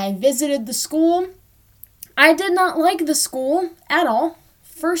 I visited the school. I did not like the school at all.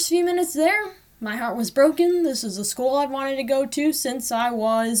 First few minutes there, my heart was broken. This is a school I'd wanted to go to since I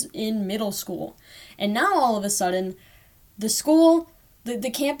was in middle school. And now all of a sudden, the school, the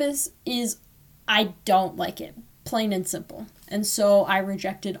campus is, I don't like it. Plain and simple. And so I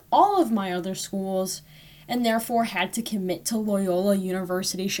rejected all of my other schools and therefore had to commit to Loyola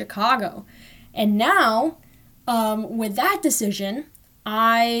University Chicago. And now, with that decision,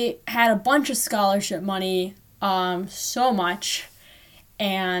 I had a bunch of scholarship money, so much,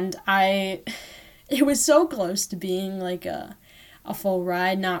 and it was so close to being like a full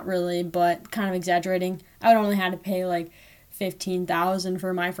ride, not really, but kind of exaggerating. I would only had to pay like $15,000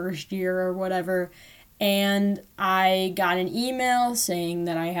 for my first year or whatever, and I got an email saying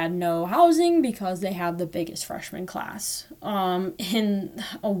that I had no housing because they have the biggest freshman class in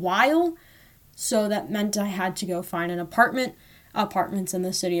a while, so that meant I had to go find an apartment. Apartments in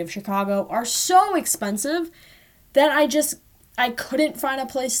the city of Chicago are so expensive that I couldn't find a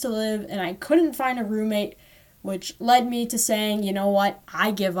place to live and I couldn't find a roommate, which led me to saying, you know what,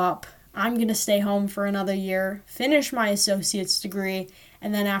 I give up. I'm going to stay home for another year, finish my associate's degree,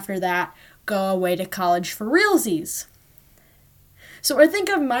 and then after that, go away to college for realsies. So I think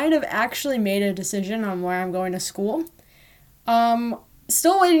I might have actually made a decision on where I'm going to school.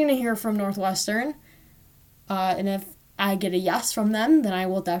 Still waiting to hear from Northwestern, and if I get a yes from them, then I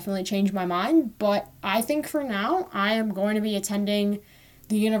will definitely change my mind. But I think for now, I am going to be attending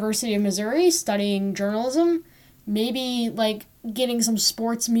the University of Missouri, studying journalism, maybe like getting some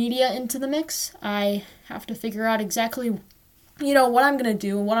sports media into the mix. I have to figure out exactly, what I'm going to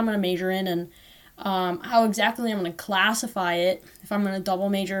do, what I'm going to major in, and how exactly I'm going to classify it. If I'm going to double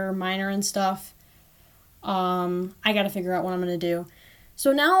major, minor, and stuff, I got to figure out what I'm going to do.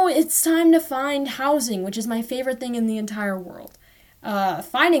 So now it's time to find housing, which is my favorite thing in the entire world.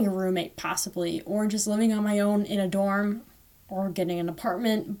 Finding a roommate, possibly, or just living on my own in a dorm, or getting an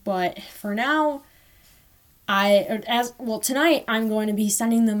apartment. But for now, tonight I'm going to be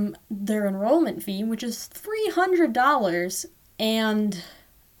sending them their enrollment fee, which is $300, and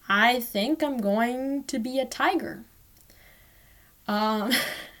I think I'm going to be a Tiger.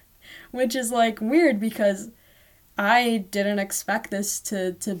 Which is like weird because I didn't expect this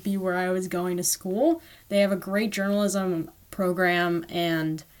to be where I was going to school. They have a great journalism program,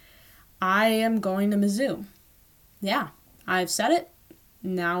 and I am going to Mizzou. Yeah, I've said it.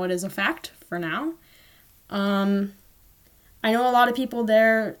 Now it is a fact for now. I know a lot of people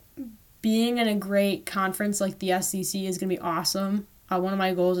there. Being in a great conference like the SEC is going to be awesome. One of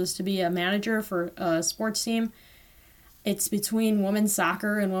my goals is to be a manager for a sports team. It's between women's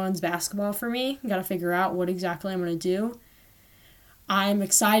soccer and women's basketball for me. Got to figure out what exactly I'm going to do. I'm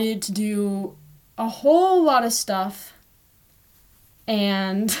excited to do a whole lot of stuff.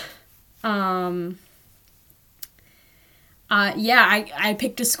 And, I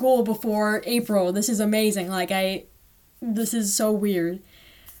picked a school before April. This is amazing. This is so weird.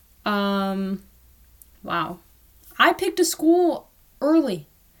 Wow. I picked a school early.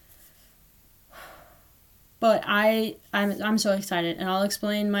 But I'm so excited, and I'll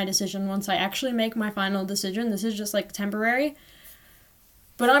explain my decision once I actually make my final decision. This is just like temporary.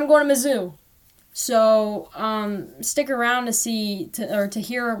 But I'm going to Mizzou. So stick around to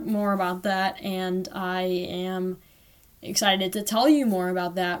hear more about that, and I am excited to tell you more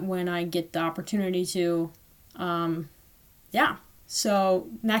about that when I get the opportunity to. So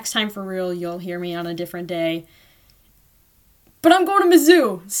next time for real, you'll hear me on a different day. But I'm going to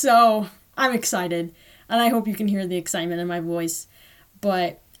Mizzou, so I'm excited. And I hope you can hear the excitement in my voice.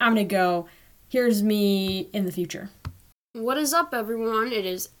 But I'm going to go. Here's me in the future. What is up, everyone? It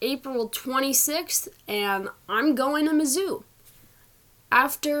is April 26th, and I'm going to Mizzou.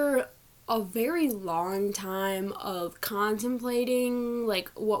 After a very long time of contemplating,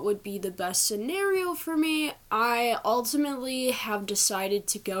 what would be the best scenario for me, I ultimately have decided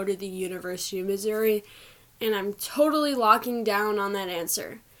to go to the University of Missouri, and I'm totally locking down on that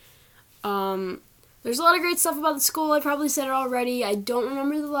answer. There's a lot of great stuff about the school. I probably said it already. I don't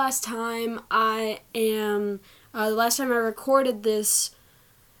remember the last time the last time I recorded this,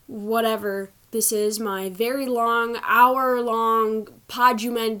 whatever. This is my very long, hour-long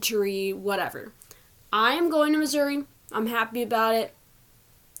podumentary, whatever. I am going to Missouri. I'm happy about it.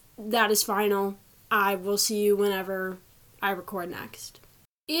 That is final. I will see you whenever I record next.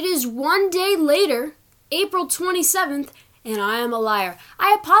 It is one day later, April 27th, and I am a liar.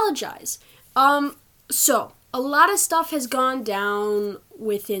 I apologize. So, a lot of stuff has gone down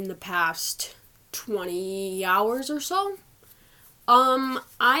within the past 20 hours or so. Last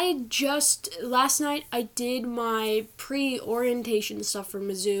night I did my pre-orientation stuff for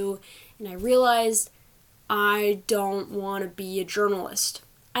Mizzou, and I realized I don't want to be a journalist.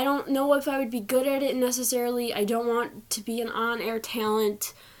 I don't know if I would be good at it necessarily. I don't want to be an on-air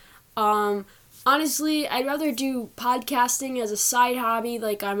talent. Honestly, I'd rather do podcasting as a side hobby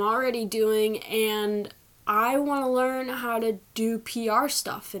like I'm already doing, and I want to learn how to do PR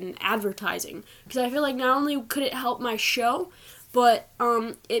stuff and advertising, because I feel like not only could it help my show, but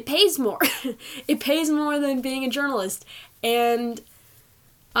it pays more. It pays more than being a journalist. And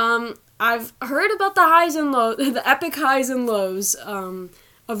I've heard about the highs and lows, the epic highs and lows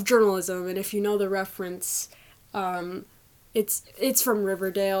of journalism. And if you know the reference, it's from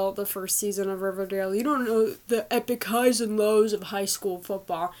Riverdale, the first season of Riverdale. You don't know the epic highs and lows of high school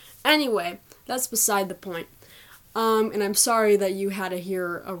football. Anyway, that's beside the point. And I'm sorry that you had to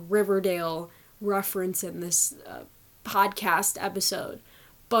hear a Riverdale reference in this podcast episode,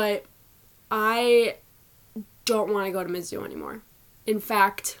 but I don't want to go to Mizzou anymore. In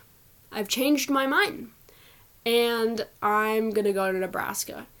fact, I've changed my mind, and I'm going to go to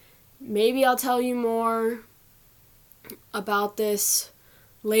Nebraska. Maybe I'll tell you more about this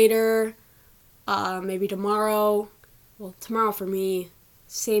later, maybe tomorrow. Well, tomorrow for me,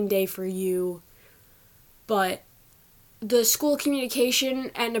 same day for you. But the school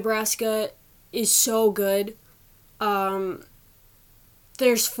communication at Nebraska is so good.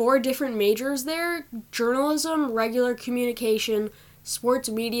 There's 4 different majors there: journalism, regular communication, sports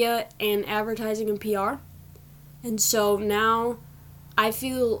media, and advertising and PR. And so now I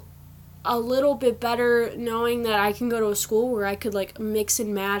feel a little bit better knowing that I can go to a school where I could like mix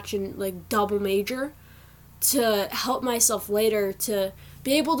and match and like double major to help myself later to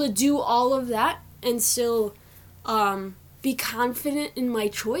be able to do all of that and still be confident in my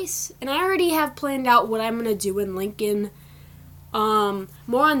choice. And I already have planned out what I'm going to do in Lincoln. More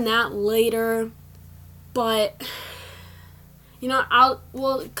on that later. But, you know,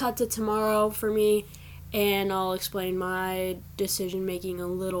 we'll cut to tomorrow for me, and I'll explain my decision making a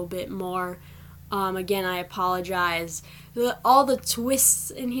little bit more. Again, I apologize. All the twists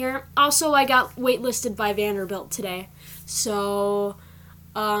in here. Also, I got waitlisted by Vanderbilt today. So,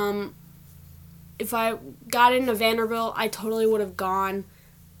 if I got into Vanderbilt, I totally would have gone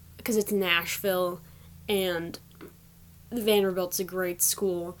because it's Nashville, and Vanderbilt's a great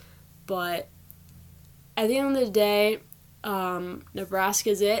school. But at the end of the day,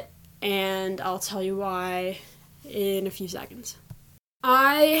 Nebraska's it, and I'll tell you why in a few seconds.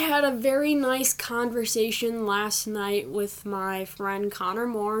 I had a very nice conversation last night with my friend Connor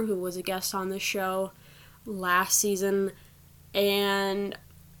Moore, who was a guest on the show last season, and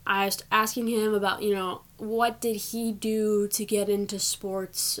I was asking him about, you know, what did he do to get into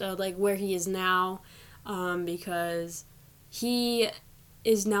sports, like where he is now, because he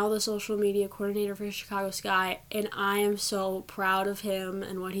is now the social media coordinator for Chicago Sky, and I am so proud of him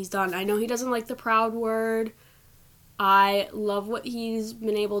and what he's done. I know he doesn't like the proud word. I love what he's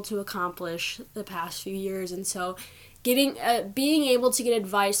been able to accomplish the past few years, and so being able to get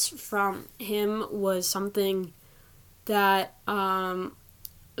advice from him was something that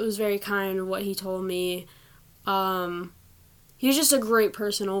it was very kind of what he told me. He's just a great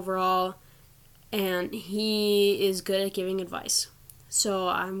person overall, and he is good at giving advice. So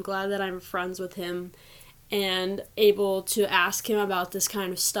I'm glad that I'm friends with him and able to ask him about this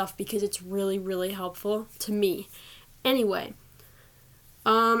kind of stuff because it's really, really helpful to me. Anyway,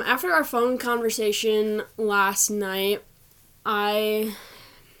 after our phone conversation last night, I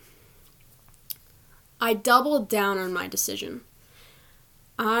doubled down on my decision.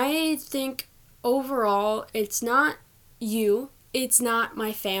 I think overall it's not you, it's not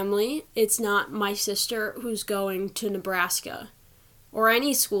my family, it's not my sister who's going to Nebraska, or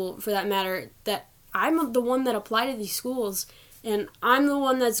any school for that matter, that I'm the one that applied to these schools, and I'm the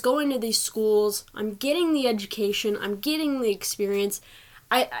one that's going to these schools. I'm getting the education, I'm getting the experience.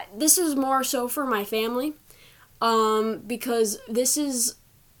 This is more so for my family, because this is,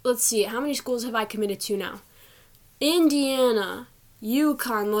 let's see, how many schools have I committed to now? Indiana,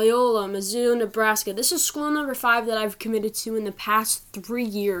 UConn, Loyola, Mizzou, Nebraska. This is school number 5 that I've committed to in the past 3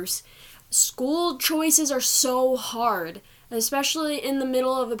 years. School choices are so hard, especially in the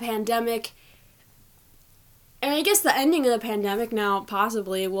middle of a pandemic. And I guess the ending of the pandemic now,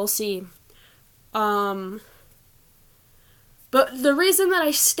 possibly, we'll see. But the reason that I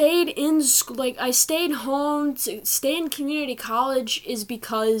stayed in school, I stayed home to stay in community college is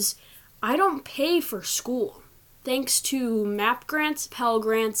because I don't pay for school. Thanks to MAP grants, Pell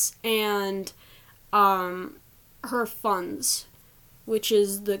grants, and HER funds, which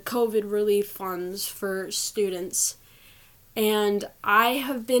is the COVID relief funds for students. And I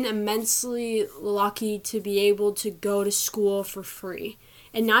have been immensely lucky to be able to go to school for free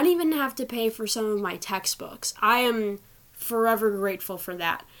and not even have to pay for some of my textbooks. I am forever grateful for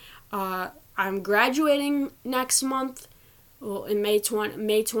that. I'm graduating next month, well, in May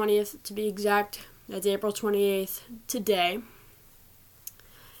 20th to be exact. That's April 28th today.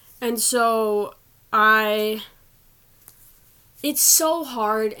 And so it's so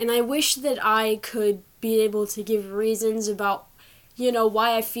hard, and I wish that I could be able to give reasons about,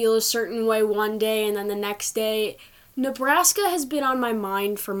 why I feel a certain way one day and then the next day. Nebraska has been on my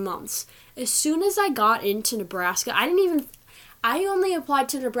mind for months. As soon as I got into Nebraska, I only applied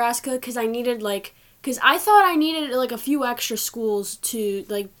to Nebraska because I thought I needed a few extra schools to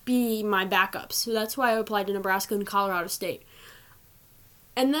be my backups. So that's why I applied to Nebraska and Colorado State.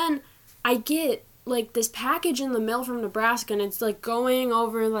 And then I get this package in the mail from Nebraska, and it's going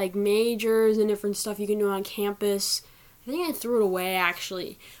over majors and different stuff you can do on campus. I think I threw it away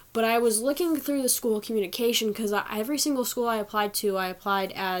actually. But I was looking through the school of communication because every single school I applied to, I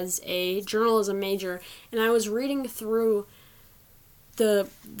applied as a journalism major, and I was reading through the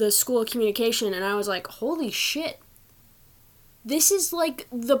school of communication, and I was like, holy shit, this is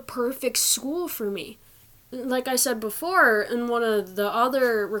the perfect school for me. Like I said before in one of the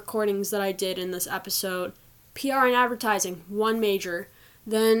other recordings that I did in this episode, PR and advertising, one major,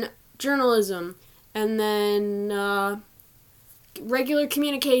 then journalism, and then regular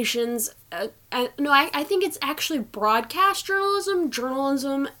communications. I think it's actually broadcast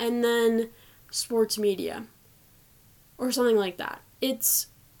journalism, and then sports media, or something like that.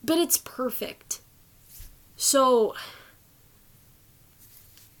 But it's perfect. So,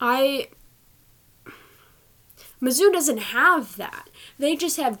 Mizzou doesn't have that. They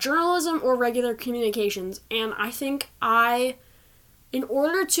just have journalism or regular communications, and I think in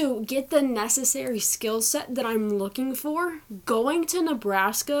order to get the necessary skill set that I'm looking for, going to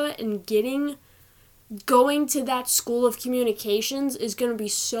Nebraska and going to that school of communications is going to be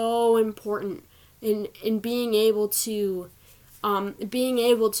so important in being able to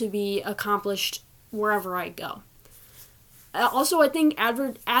be accomplished wherever I go. Also, I think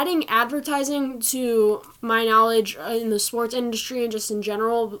adding advertising to my knowledge in the sports industry and just in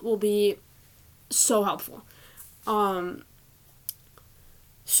general will be so helpful.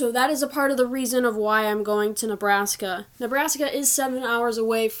 So that is a part of the reason of why I'm going to Nebraska. Nebraska is 7 hours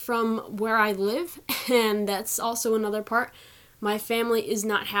away from where I live, and that's also another part my family is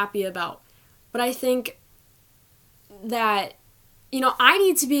not happy about. But I think that, I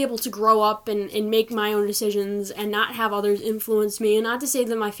need to be able to grow up and make my own decisions and not have others influence me, and not to say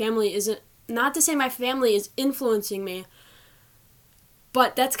my family is influencing me.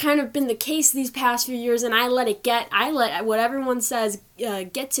 But that's kind of been the case these past few years, and I let what everyone says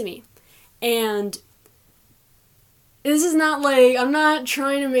get to me. And this is not I'm not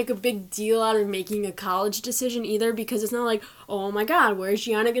trying to make a big deal out of making a college decision either, because it's not oh my god, where's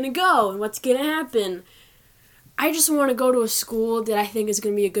Gianna gonna go and what's gonna happen? I just want to go to a school that I think is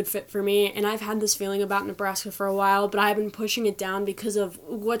going to be a good fit for me, and I've had this feeling about Nebraska for a while, but I've been pushing it down because of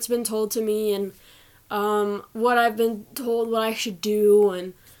what's been told to me and what I've been told what I should do,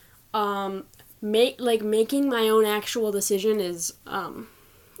 and making my own actual decision is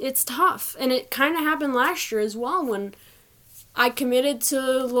it's tough. And it kind of happened last year as well when I committed to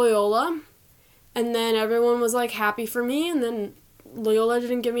Loyola, and then everyone was happy for me, and then Loyola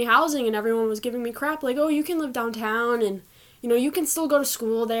didn't give me housing, and everyone was giving me crap oh, you can live downtown, and you can still go to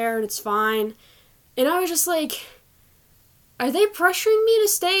school there, and it's fine. And I was just are they pressuring me to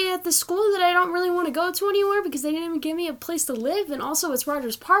stay at the school that I don't really want to go to anymore because they didn't even give me a place to live? And also it's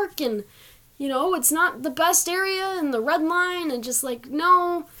Rogers Park, and it's not the best area, and the Red Line, and just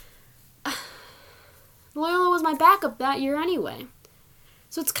no. Loyola was my backup that year anyway.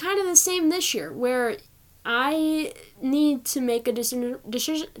 So it's kind of the same this year, where I need to make a decision.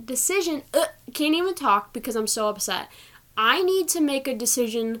 Can't even talk because I'm so upset. I need to make a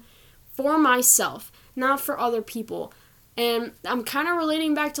decision for myself, not for other people. And I'm kind of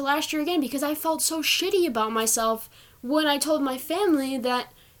relating back to last year again, because I felt so shitty about myself when I told my family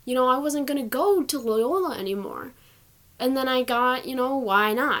that, I wasn't going to go to Loyola anymore. And then I got,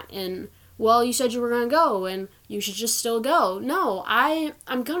 why not? And, well, you said you were going to go, and you should just still go. No,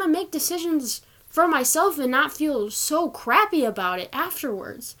 I'm going to make decisions for myself and not feel so crappy about it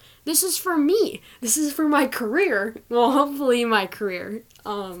afterwards. This is for me. This is for my career. Well, hopefully my career.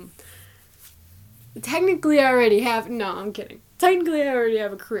 Technically I already have, no, I'm kidding. Technically I already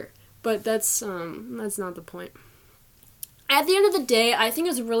have a career, but that's not the point. At the end of the day, I think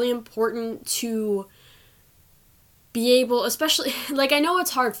it's really important to be able, especially, I know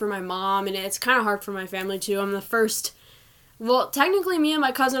it's hard for my mom, and it's kind of hard for my family too. I'm the first, well, technically me and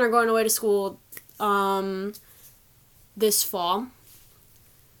my cousin are going away to school this fall.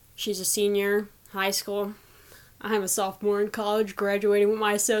 She's a senior, high school. I'm a sophomore in college, graduating with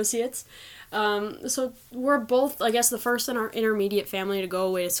my associates. So we're both, I guess, the first in our intermediate family to go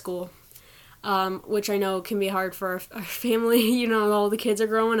away to school, which I know can be hard for our family. All the kids are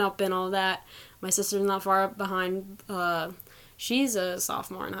growing up and all that. My sister's not far behind. She's a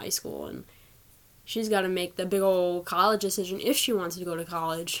sophomore in high school, and she's got to make the big old college decision if she wants to go to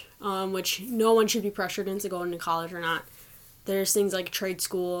college, which no one should be pressured into going to college or not. There's things like trade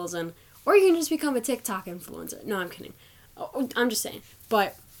schools, or you can just become a TikTok influencer. No, I'm kidding. I'm just saying.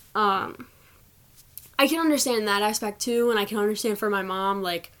 But I can understand that aspect too, and I can understand for my mom,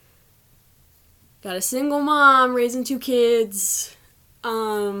 like, got a single mom raising 2 kids,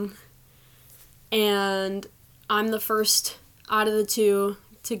 and I'm the first out of the 2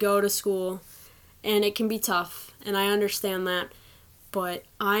 to go to school, and it can be tough, and I understand that, but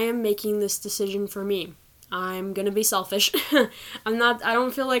I am making this decision for me. I'm gonna be selfish. I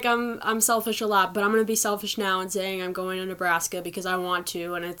don't feel like I'm selfish a lot, but I'm gonna be selfish now and saying I'm going to Nebraska because I want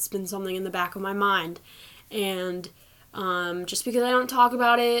to, and it's been something in the back of my mind. And just because I don't talk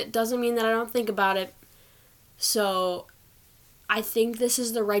about it doesn't mean that I don't think about it. So I think this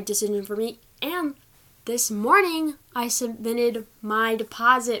is the right decision for me. And this morning I submitted my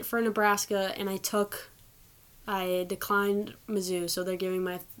deposit for Nebraska, and I declined Mizzou, so they're giving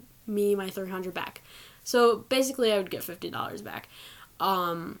me my $300 back. So basically I would get $50 back.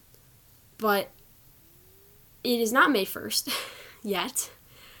 But it is not May 1st yet.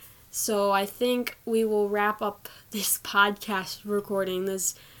 So I think we will wrap up this podcast recording,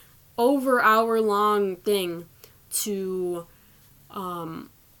 this over hour long thing, to on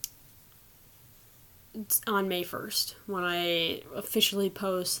May 1st when I officially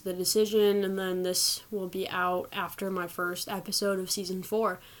post the decision, and then this will be out after my first episode of season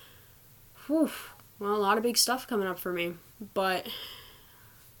 4. Whew. Well, a lot of big stuff coming up for me, but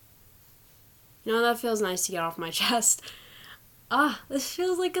that feels nice to get off my chest. This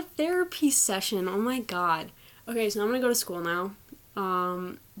feels like a therapy session. Oh my god. Okay, so I'm gonna go to school now.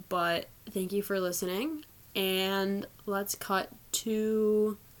 But thank you for listening, and let's cut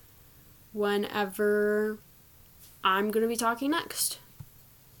to whenever I'm gonna be talking next.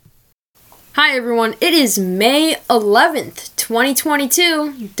 Hi everyone, it is May 11th,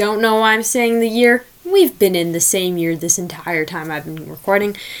 2022. Don't know why I'm saying the year. We've been in the same year this entire time I've been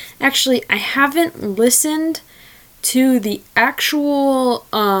recording. Actually, I haven't listened to the actual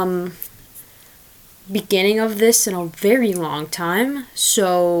beginning of this in a very long time,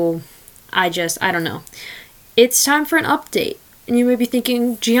 so I don't know. It's time for an update. And you may be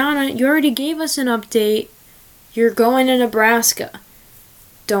thinking, Gianna, you already gave us an update. You're going to Nebraska.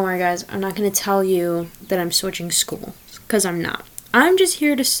 Don't worry, guys. I'm not going to tell you that I'm switching school, because I'm not. I'm just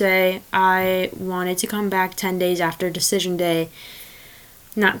here to say I wanted to come back 10 days after decision day.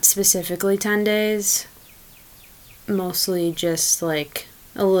 Not specifically 10 days. Mostly just like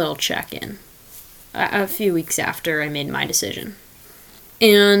a little check-in. A few weeks after I made my decision.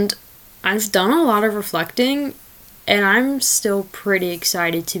 And I've done a lot of reflecting, and I'm still pretty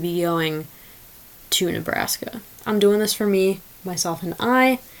excited to be going to Nebraska. I'm doing this for me, myself, and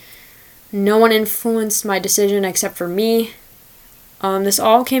I. No one influenced my decision except for me. This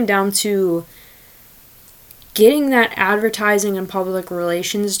all came down to getting that advertising and public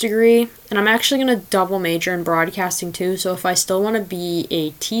relations degree, and I'm actually going to double major in broadcasting too, so if I still want to be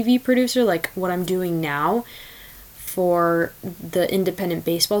a TV producer like what I'm doing now for the independent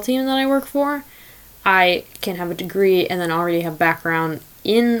baseball team that I work for, I can have a degree and then already have background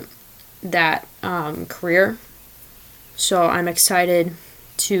in that career. So I'm excited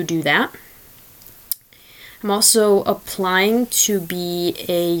to do that. I'm also applying to be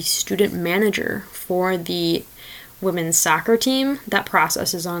a student manager for the women's soccer team. That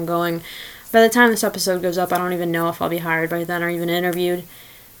process is ongoing. By the time this episode goes up, I don't even know if I'll be hired by then or even interviewed.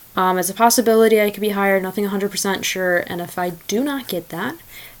 As a possibility, I could be hired, nothing 100% sure, and if I do not get that,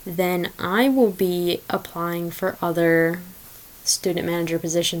 then I will be applying for other student manager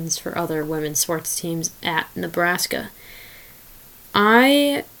positions for other women's sports teams at Nebraska.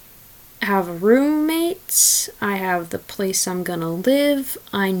 I have roommates, I have the place I'm gonna live,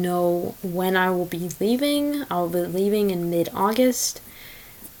 I know when I will be leaving. I'll be leaving in mid-August,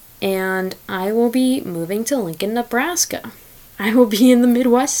 and I will be moving to Lincoln, Nebraska. I will be in the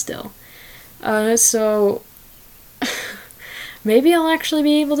Midwest still. So maybe I'll actually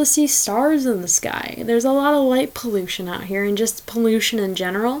be able to see stars in the sky. There's a lot of light pollution out here, and just pollution in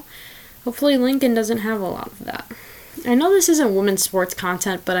general. Hopefully Lincoln doesn't have a lot of that. I know this isn't women's sports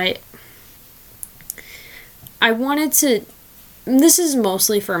content, but I wanted to, this is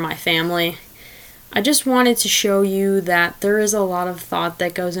mostly for my family. I just wanted to show you that there is a lot of thought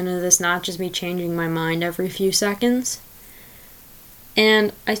that goes into this, not just me changing my mind every few seconds.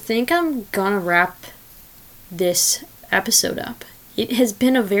 And I think I'm gonna wrap this episode up. It has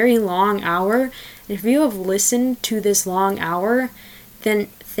been a very long hour. If you have listened to this long hour, then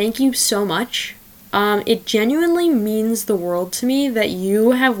thank you so much. It genuinely means the world to me that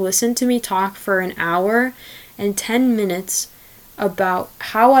you have listened to me talk for an hour and 10 minutes about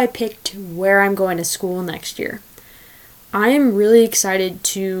how I picked where I'm going to school next year. I am really excited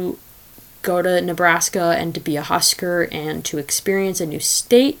to go to Nebraska and to be a Husker and to experience a new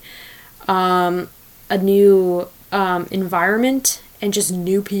state, a new environment, and just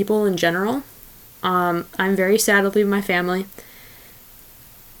new people in general. I'm very sad to leave my family,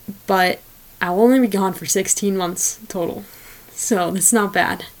 but I'll only be gone for 16 months total, so it's not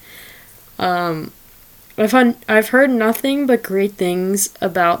bad. I've heard nothing but great things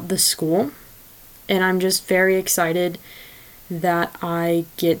about the school, and I'm just very excited that I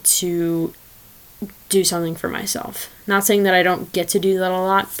get to do something for myself. Not saying that I don't get to do that a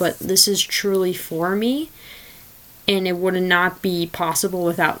lot, but this is truly for me, and it would not be possible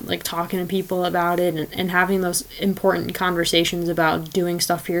without like talking to people about it and having those important conversations about doing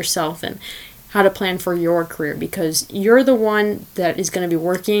stuff for yourself and how to plan for your career, because you're the one that is going to be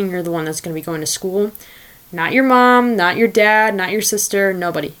working, you're the one that's going to be going to school. Not your mom, not your dad, not your sister,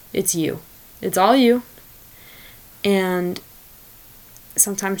 nobody. It's you. It's all you. And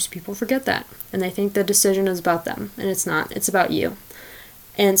sometimes people forget that, and they think the decision is about them, and it's not. It's about you.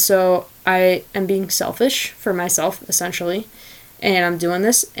 And so I am being selfish for myself, essentially, and I'm doing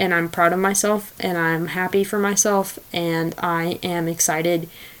this, and I'm proud of myself, and I'm happy for myself, and I am excited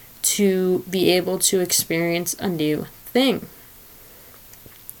to be able to experience a new thing.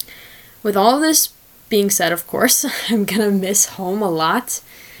 With all of this being said, of course, I'm gonna miss home a lot.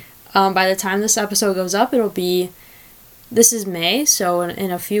 By the time this episode goes up, this is May, so in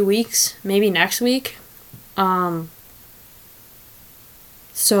a few weeks, maybe next week.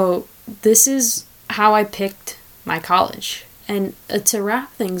 So this is how I picked my college. And to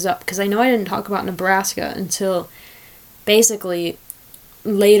wrap things up, because I know I didn't talk about Nebraska until basically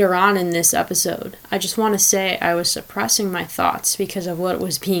later on in this episode, I just want to say I was suppressing my thoughts because of what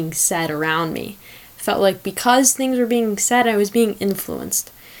was being said around me. I felt like because things were being said, I was being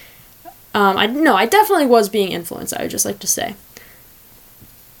influenced. I definitely was being influenced, I would just like to say.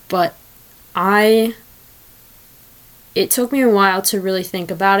 But it took me a while to really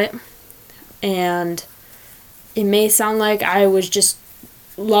think about it, and it may sound like I was just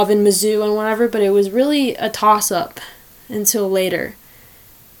loving Mizzou and whatever, but it was really a toss-up until later.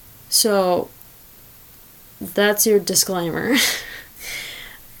 So, that's your disclaimer.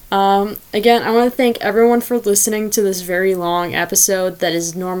 Again, I want to thank everyone for listening to this very long episode that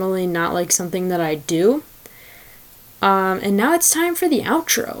is normally not like something that I do. And now it's time for the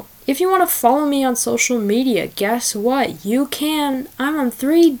outro. If you want to follow me on social media, guess what? You can. I'm on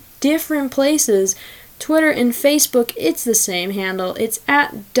 3 different places. Twitter and Facebook, it's the same handle. It's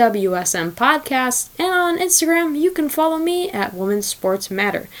at WSM Podcast. And on Instagram, you can follow me at Women's Sports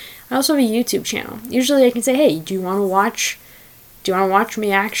Matter. I also have a YouTube channel. Usually I can say, hey, do you want to watch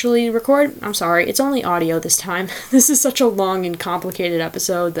me actually record? I'm sorry, it's only audio this time. This is such a long and complicated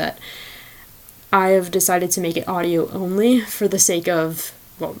episode that I have decided to make it audio only for the sake of,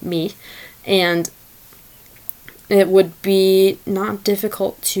 me. And it would be not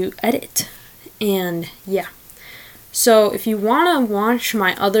difficult to edit. And yeah. So if you want to watch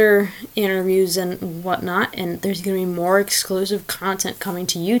my other interviews and whatnot, and there's going to be more exclusive content coming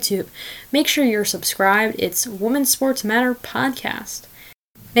to YouTube, make sure you're subscribed. It's Women's Sports Matter Podcast.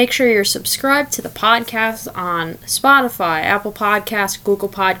 Make sure you're subscribed to the podcast on Spotify, Apple Podcasts, Google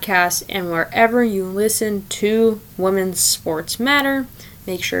Podcasts, and wherever you listen to Women's Sports Matter.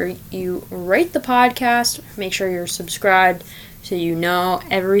 Make sure you rate the podcast. Make sure you're subscribed so you know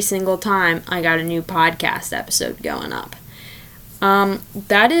every single time I got a new podcast episode going up.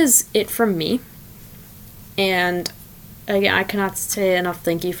 That is it from me. And again, I cannot say enough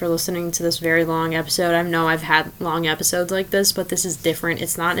thank you for listening to this very long episode. I know I've had long episodes like this, but this is different.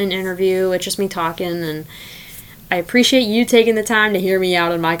 It's not an interview. It's just me talking, and I appreciate you taking the time to hear me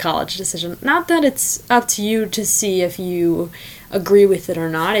out on my college decision. Not that it's up to you to see if you agree with it or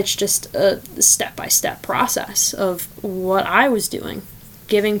not. It's just a step-by-step process of what I was doing,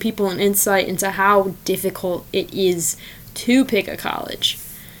 giving people an insight into how difficult it is to pick a college.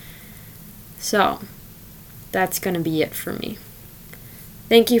 So, that's going to be it for me.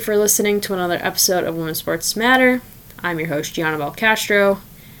 Thank you for listening to another episode of Women's Sports Matter. I'm your host, Gianna Belcastro.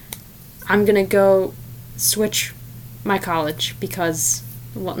 I'm going to go switch my college because,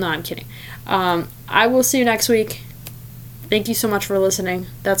 no, I'm kidding. I will see you next week. Thank you so much for listening.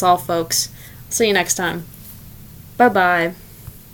 That's all, folks. See you next time. Bye-bye.